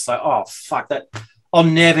unreal. I'm just like, oh fuck that! I'll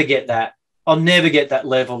never get that. I'll never get that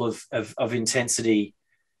level of intensity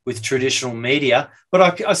with traditional media.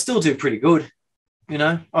 But I still do pretty good.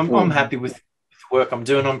 I'm happy with the work I'm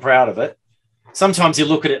doing. I'm proud of it. Sometimes you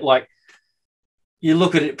look at it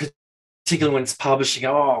particularly when it's published, you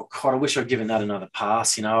go, oh God, I wish I'd given that another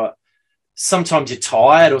pass. Sometimes you're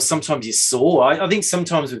tired, or sometimes you're sore. I think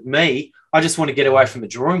sometimes with me, I just want to get away from the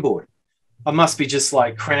drawing board. I must be just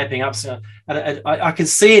like cramping up. And I can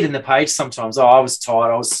see it in the page sometimes. Oh, I was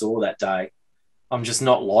tired. I was sore that day. I'm just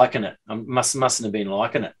not liking it. I mustn't have been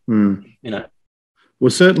liking it. Well,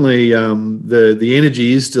 certainly the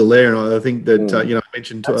energy is still there. And I think that, I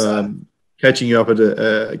mentioned catching up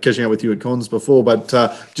with you at cons before, but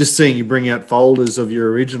just seeing you bring out folders of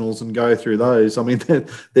your originals and go through those. I mean,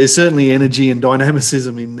 there's certainly energy and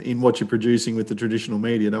dynamicism in what you're producing with the traditional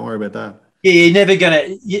media. Don't worry about that. Yeah, you're never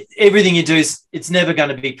going to, everything you do it's never going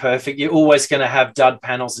to be perfect. You're always going to have dud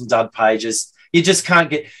panels and dud pages. You just can't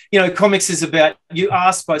get, comics is about, you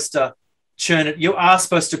are supposed to churn it. You are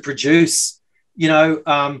supposed to produce,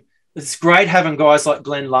 it's great having guys like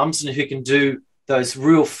Glenn Lumsden who can do those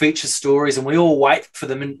real feature stories, and we all wait for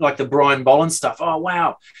them, and like the Brian Bolland stuff. Oh,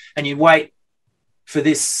 wow. And you wait for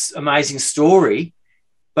this amazing story,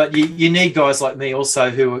 but you need guys like me also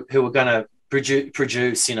who are going to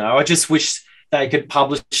produce. I just wish they could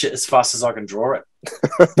publish it as fast as I can draw it.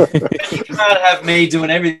 You can't have me doing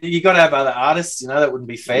everything. You got to have other artists. That wouldn't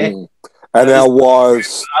be fair. And our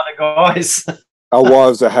wives, other guys, our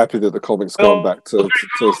wives are happy that the comic's gone back to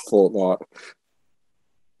a fortnight.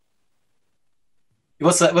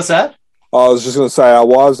 What's that? I was just going to say our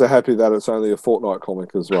wives are happy that it's only a fortnight comic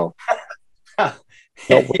as well. Not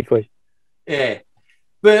weekly. Yeah,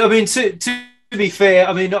 but I mean, to be fair,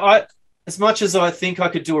 I mean, as much as I think I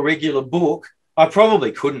could do a regular book, I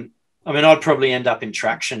probably couldn't. I mean, I'd probably end up in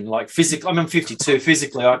traction, like physically. I'm 52.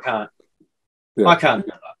 Physically, I can't. Yeah.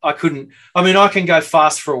 I couldn't. I mean, I can go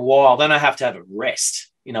fast for a while, then I have to have a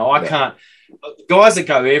rest. I can't. Guys that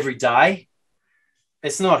go every day,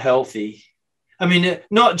 it's not healthy. I mean,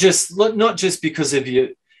 not just because of your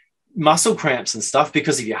muscle cramps and stuff,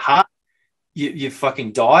 because of your heart, your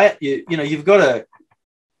fucking diet. You've got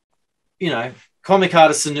to, comic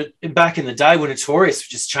artists back in the day were notorious for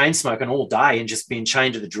just chain smoking all day and just being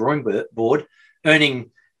chained to the drawing board, earning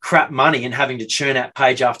crap money and having to churn out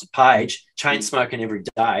page after page, chain smoking every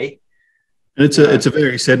day. And it's a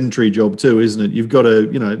very sedentary job too, isn't it? You've got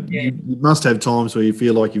to, you must have times where you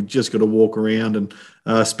feel like you've just got to walk around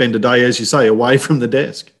and spend a day, as you say, away from the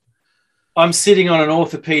desk. I'm sitting on an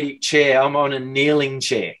orthopedic chair. I'm on a kneeling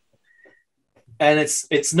chair. And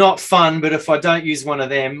it's not fun, but if I don't use one of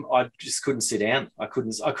them, I just couldn't sit down. I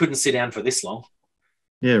couldn't sit down for this long.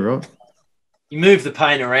 Yeah, right. You move the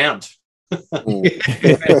pain around. It's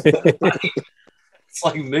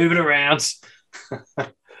like moving around.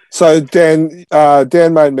 So Dan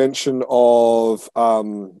made mention of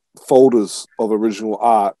folders of original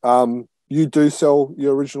art. You do sell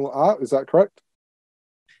your original art, is that correct?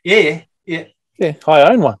 Yeah. I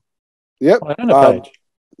own one. Yep. I own a page.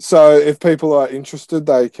 So if people are interested,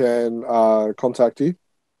 they can contact you.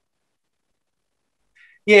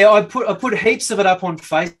 Yeah, I put heaps of it up on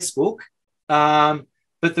Facebook,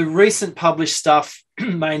 but the recent published stuff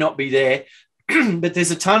may not be there. But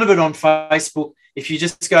there's a ton of it on Facebook. If you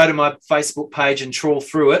just go to my Facebook page and trawl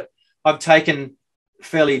through it, I've taken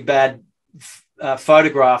fairly bad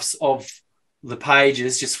photographs of the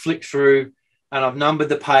pages, just flicked through, and I've numbered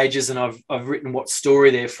the pages and I've written what story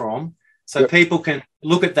they're from. So people can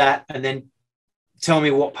look at that and then tell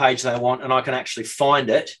me what page they want, and I can actually find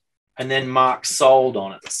it and then mark sold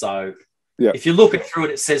on it. So if you're looking through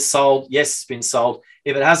it, it says sold. Yes, it's been sold.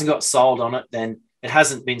 If it hasn't got sold on it, then it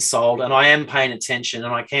hasn't been sold. And I am paying attention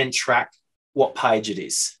and I can track what page it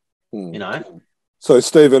is, So,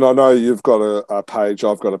 Stephen, I know you've got a page.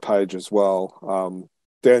 I've got a page as well.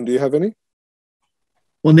 Dan, do you have any?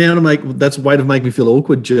 Well, now that's a way to make me feel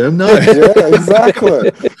awkward, Germ. No. Yeah,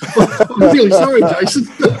 exactly. I'm really sorry, Jason.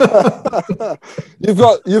 You've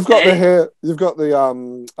got the hair. You've got the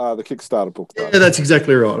Kickstarter book. Though. Yeah, that's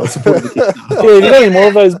exactly right. I support the Kickstarter. Have you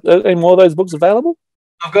got any more of those books available?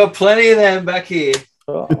 I've got plenty of them back here.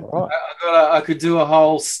 Oh, right. I could do a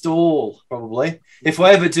whole stall probably if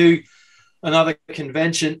I ever do another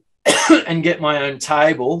convention and get my own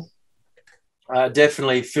table.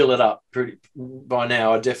 Definitely fill it up. By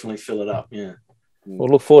now, I definitely fill it up. Yeah. We'll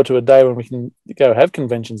look forward to a day when we can go have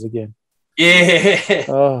conventions again. Yeah.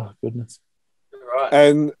 Oh goodness. Right.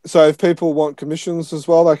 And so, if people want commissions as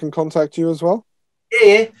well, they can contact you as well.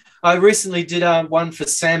 Yeah. I recently did one for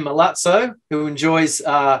Sam Malazzo, who enjoys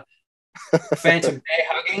phantom bear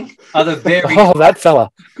hugging. Other very that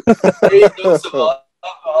fella.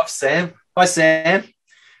 Love Sam. Hi, Sam.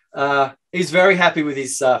 He's very happy with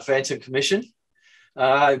his phantom commission.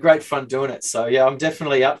 Great fun doing it. So yeah, I'm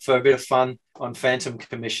definitely up for a bit of fun on phantom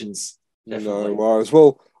commissions. Definitely. No worries.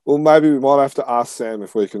 Well, maybe we might have to ask Sam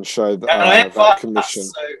if we can show that commission.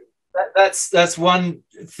 So that's one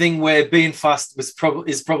thing where being fast is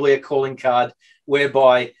probably a calling card,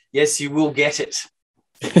 whereby yes, you will get it.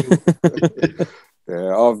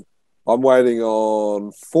 Yeah, I'm waiting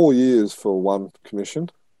on 4 years for one commission.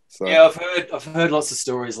 So. Yeah, I've heard lots of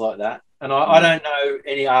stories like that, and I don't know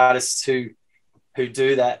any artists who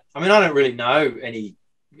do that. I mean, I don't really know any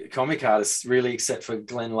comic artists, really, except for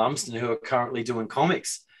Glenn Lumsden, who are currently doing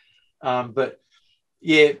comics. But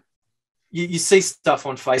yeah, you see stuff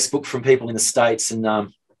on Facebook from people in the States, and I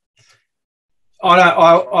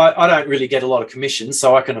don't really get a lot of commissions,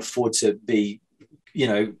 so I can afford to be,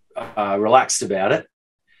 relaxed about it.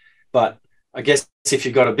 But I guess if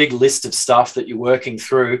you've got a big list of stuff that you're working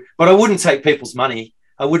through, but I wouldn't take people's money.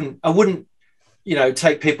 I wouldn't,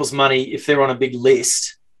 take people's money if they're on a big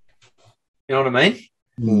list. You know what I mean?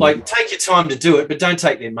 Like, take your time to do it, but don't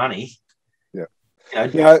take their money. Yeah.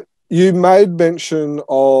 You made mention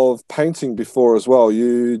of painting before as well.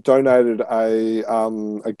 You donated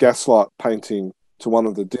a Gaslight painting to one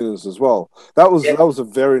of the dinners as well. That was a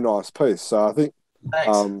very nice piece. So I think,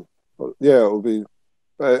 it will be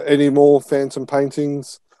any more Phantom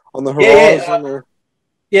paintings on the horizon.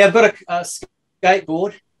 I've got a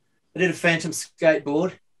skateboard. I did a Phantom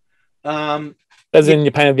skateboard. As in,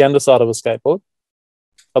 you painted the underside of a skateboard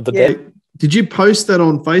of the deck. Did you post that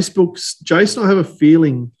on Facebook, Jason? I have a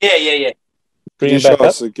feeling. Yeah. Can you show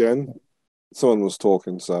us again? Someone was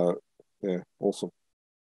talking, so yeah, awesome.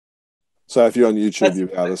 So if you're on YouTube, you'll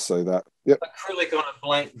be able to see that. Yep. Acrylic on a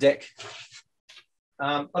blank deck.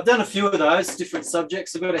 I've done a few of those, different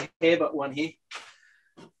subjects. I've got a hairbut one here.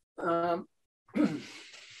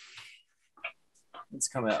 It's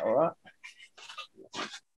come out all right.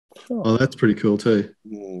 Oh, that's pretty cool too.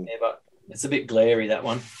 Yeah, but it's a bit glary, that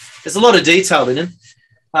one. There's a lot of detail in it.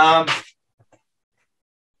 But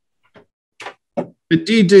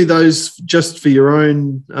do you do those just for your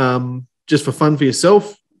own, just for fun for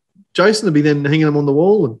yourself, Jason, to be then hanging them on the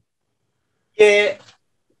wall? Yeah,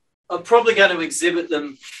 I'm probably going to exhibit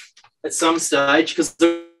them at some stage because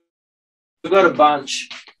I've got a bunch.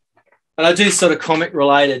 And I do sort of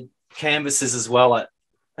comic-related canvases as well.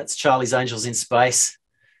 That's Charlie's Angels in Space.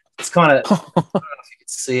 It's kind of, I don't know if you can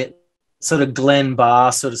see it, sort of Glenn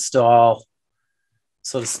Barr sort of style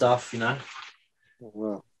sort of stuff, Oh,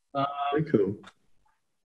 wow. Very cool.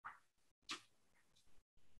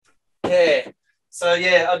 Yeah. So,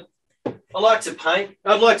 yeah, I like to paint.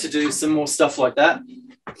 I'd like to do some more stuff like that.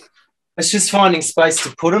 It's just finding space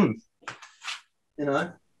to put them,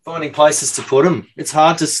 finding places to put them. It's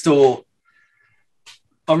hard to store.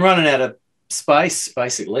 I'm running out of space,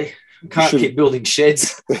 basically. I can't keep building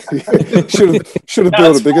sheds. should have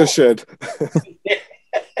built a bigger shed. Yeah.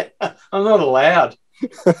 I'm not allowed.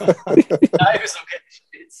 Neighbours will get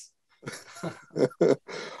sheds.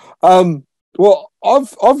 Well,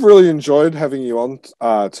 I've really enjoyed having you on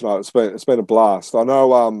tonight. It's been a blast. I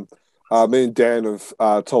know me and Dan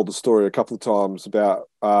have told the story a couple of times about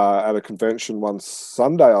at a convention one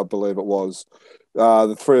Sunday, I believe it was.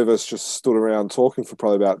 The three of us just stood around talking for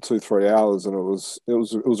probably about 2-3 hours, and it was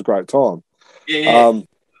a great time. Yeah.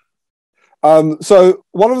 So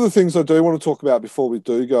one of the things I do want to talk about before we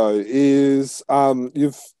do go is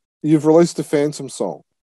you've released a Phantom song,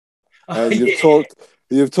 and you've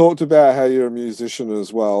talked about how you're a musician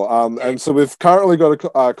as well. And so we've currently got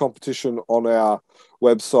a competition on our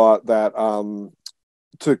website that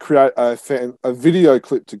to create a video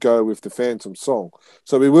clip to go with the Phantom song.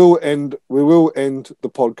 So we will end the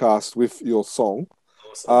podcast with your song.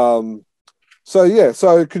 Awesome.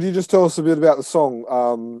 So could you just tell us a bit about the song?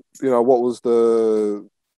 What was the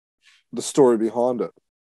story behind it?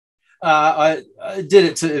 I did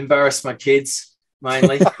it to embarrass my kids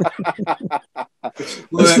mainly.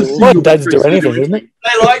 What dads do anything, isn't it?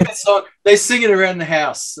 They like the song. They sing it around the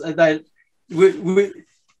house.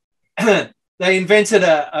 They invented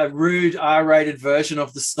a rude R-rated version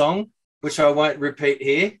of the song, which I won't repeat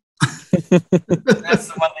here. That's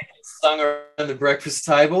the one that gets sung around the breakfast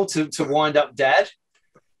table to wind up Dad.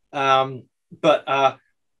 But I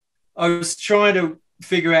was trying to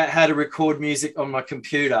figure out how to record music on my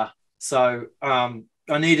computer. So I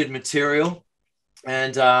needed material.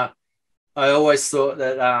 And I always thought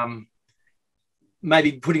that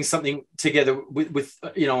maybe putting something together with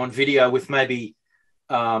on video with maybe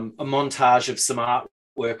a montage of some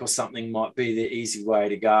artwork or something might be the easy way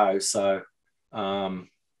to go. So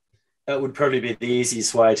that would probably be the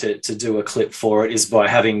easiest way to do a clip for it, is by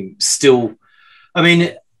having still. I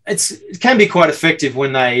mean, it can be quite effective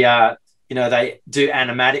when they they do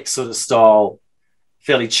animatic sort of style,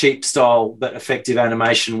 fairly cheap style but effective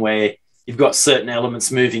animation where you've got certain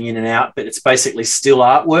elements moving in and out, but it's basically still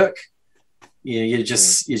artwork. You're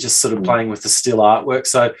just sort of playing with the still artwork.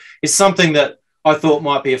 So it's something that I thought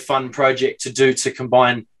might be a fun project to do, to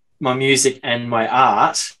combine my music and my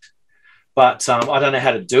art, but I don't know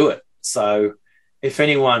how to do it. So if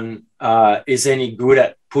anyone is any good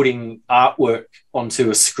at putting artwork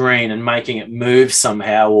onto a screen and making it move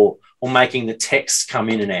somehow, or making the text come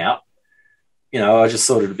in and out, I just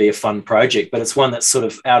thought it'd be a fun project, but it's one that's sort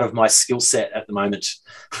of out of my skill set at the moment.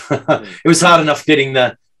 It was hard enough getting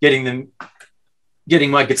my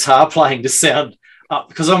guitar playing to sound up,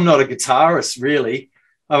 because I'm not a guitarist really.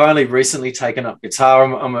 I've only recently taken up guitar.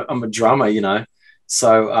 I'm a drummer,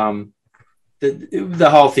 So the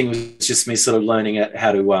whole thing was just me sort of learning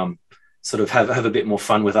how to sort of have a bit more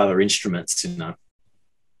fun with other instruments.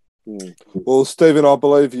 Well, Stephen, I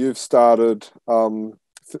believe you've started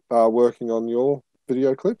working on your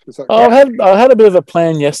video clip. Is that correct? I had a bit of a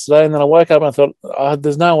plan yesterday, and then I woke up and I thought,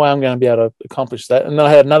 there's no way I'm going to be able to accomplish that. And then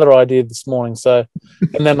I had another idea this morning.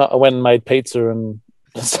 And then I went and made pizza and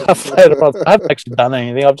stuff later on. I haven't actually done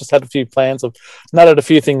anything. I've just had a few plans. I've nutted a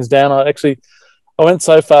few things down. I went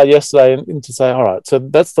so far yesterday to say, all right, so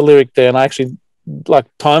that's the lyric there, and I actually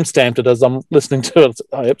time stamped it as I'm listening to it.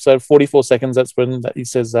 Episode 44 seconds. That's when he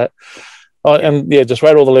says that. Just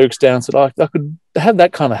wrote all the lyrics down. So I could have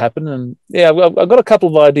that kind of happen. And I've got a couple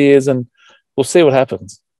of ideas, and we'll see what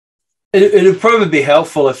happens. It'd probably be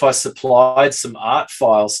helpful if I supplied some art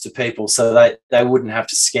files to people so they wouldn't have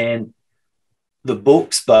to scan the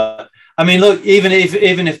books. But I mean, look, even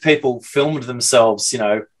if people filmed themselves,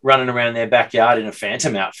 running around their backyard in a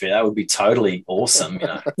Phantom outfit, that would be totally awesome.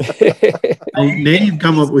 Well, now you've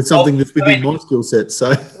come up with something that's within my skill set.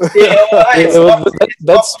 So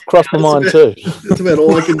that's crossed my mind too. That's about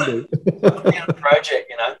all I can do.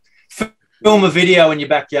 Project, film a video in your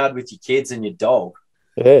backyard with your kids and your dog.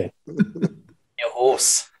 Yeah, your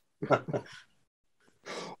horse.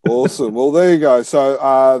 Awesome. Well, there you go.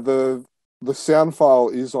 So the sound file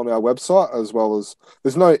is on our website, as well as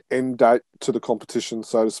there's no end date to the competition,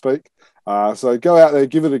 so to speak. So go out there,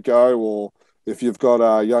 give it a go, or if you've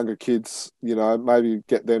got younger kids, maybe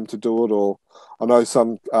get them to do it. Or I know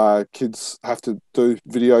some kids have to do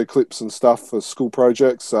video clips and stuff for school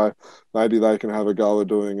projects, so maybe they can have a go at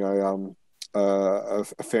doing a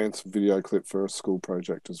fancy video clip for a school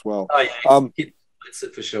project as well. Oh yeah, that's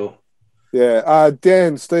it for sure. Yeah,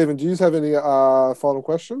 Dan, Stephen, do you have any final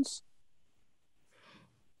questions?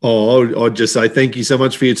 Oh, I'd just say thank you so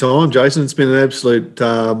much for your time, Jason. It's been an absolute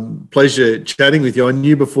pleasure chatting with you. I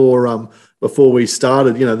knew before we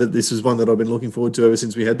started, that this was one that I've been looking forward to ever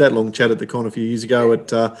since we had that long chat at the con a few years ago. Right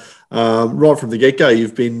from the get-go,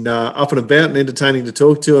 you've been up and about and entertaining to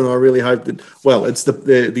talk to, and I really hope that, it's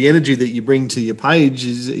the energy that you bring to your page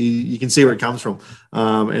is you can see where it comes from.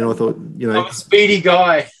 And I thought, I'm a speedy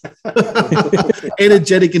guy.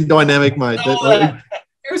 Energetic and dynamic, mate.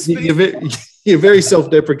 You're very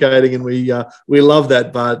self-deprecating, and we love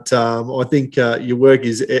that. But I think your work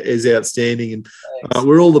is outstanding, and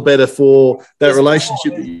we're all the better for that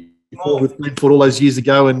relationship that you formed with Brentford all those years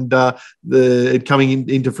ago, and it coming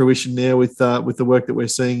into fruition now with the work that we're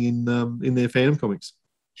seeing in their Phantom comics.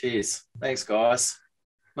 Cheers, thanks, guys.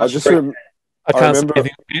 I can't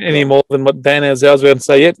say any more than what Dan has. I was going to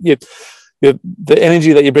say, the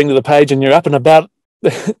energy that you bring to the page, and you're up and about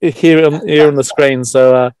here on the screen.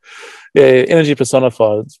 So. Energy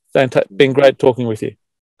personified. It's been great talking with you.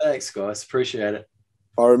 Thanks, guys. Appreciate it.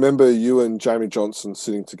 I remember you and Jamie Johnson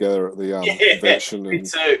sitting together at the convention. Me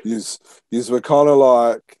too. You were kind of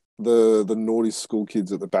like the naughty school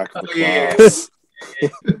kids at the back of the class. Yeah.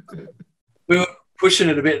 We were pushing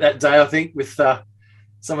it a bit that day, I think, with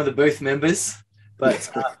some of the booth members.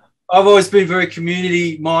 But I've always been very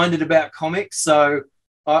community-minded about comics, so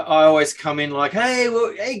I always come in like,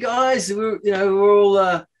 hey guys, we're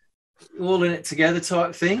all in it together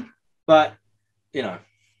type thing. But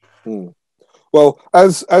Well,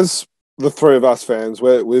 as the three of us fans,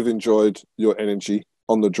 we've enjoyed your energy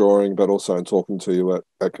on the drawing, but also in talking to you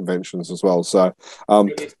at conventions as well. So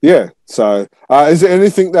So is there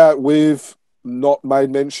anything that we've not made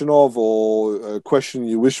mention of, or a question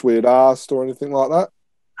you wish we had asked, or anything like that?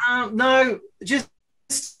 No, just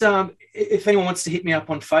if anyone wants to hit me up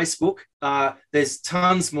on Facebook, there's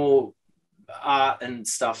tons more art and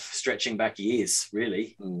stuff stretching back years,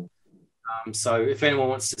 really. So if anyone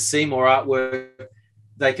wants to see more artwork,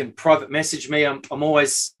 they can private message me. I'm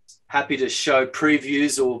always happy to show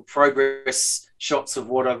previews or progress shots of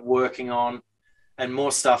what I'm working on, and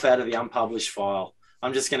more stuff out of the unpublished file.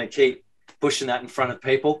 I'm just going to keep pushing that in front of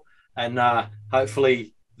people, and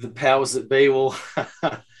hopefully the powers that be will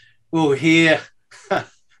hear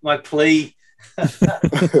my plea.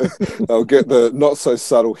 They'll get the not so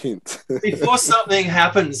subtle hint before something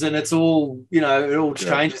happens, and it's all it all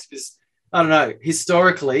changes. Because I don't know,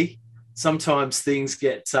 historically sometimes things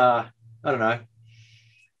get I don't know,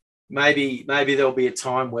 maybe there'll be a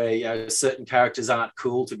time where certain characters aren't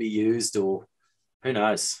cool to be used, or who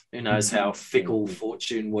knows how fickle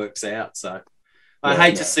fortune works out. So I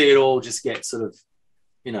hate to see it all just get sort of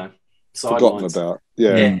forgotten sidelines. about.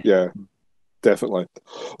 Yeah, definitely.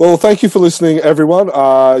 Well, thank you for listening, everyone.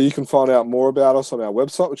 You can find out more about us on our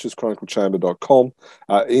website, which is chroniclechamber.com.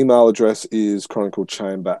 Our email address is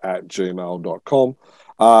chroniclechamber@gmail.com.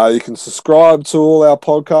 You can subscribe to all our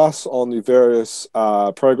podcasts on the various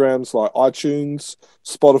programs like iTunes,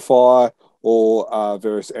 Spotify, or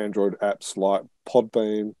various Android apps like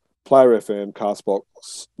Podbean, Player FM, Castbox,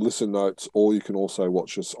 Listen Notes, or you can also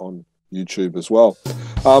watch us on YouTube as well.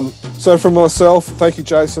 So from myself, thank you,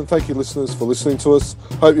 Jason. Thank you, listeners, for listening to us.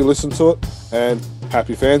 Hope you listen to it, and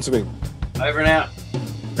happy fansoming. Over and out.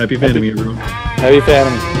 Happy fandoming, everyone. Happy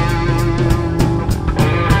fandoming.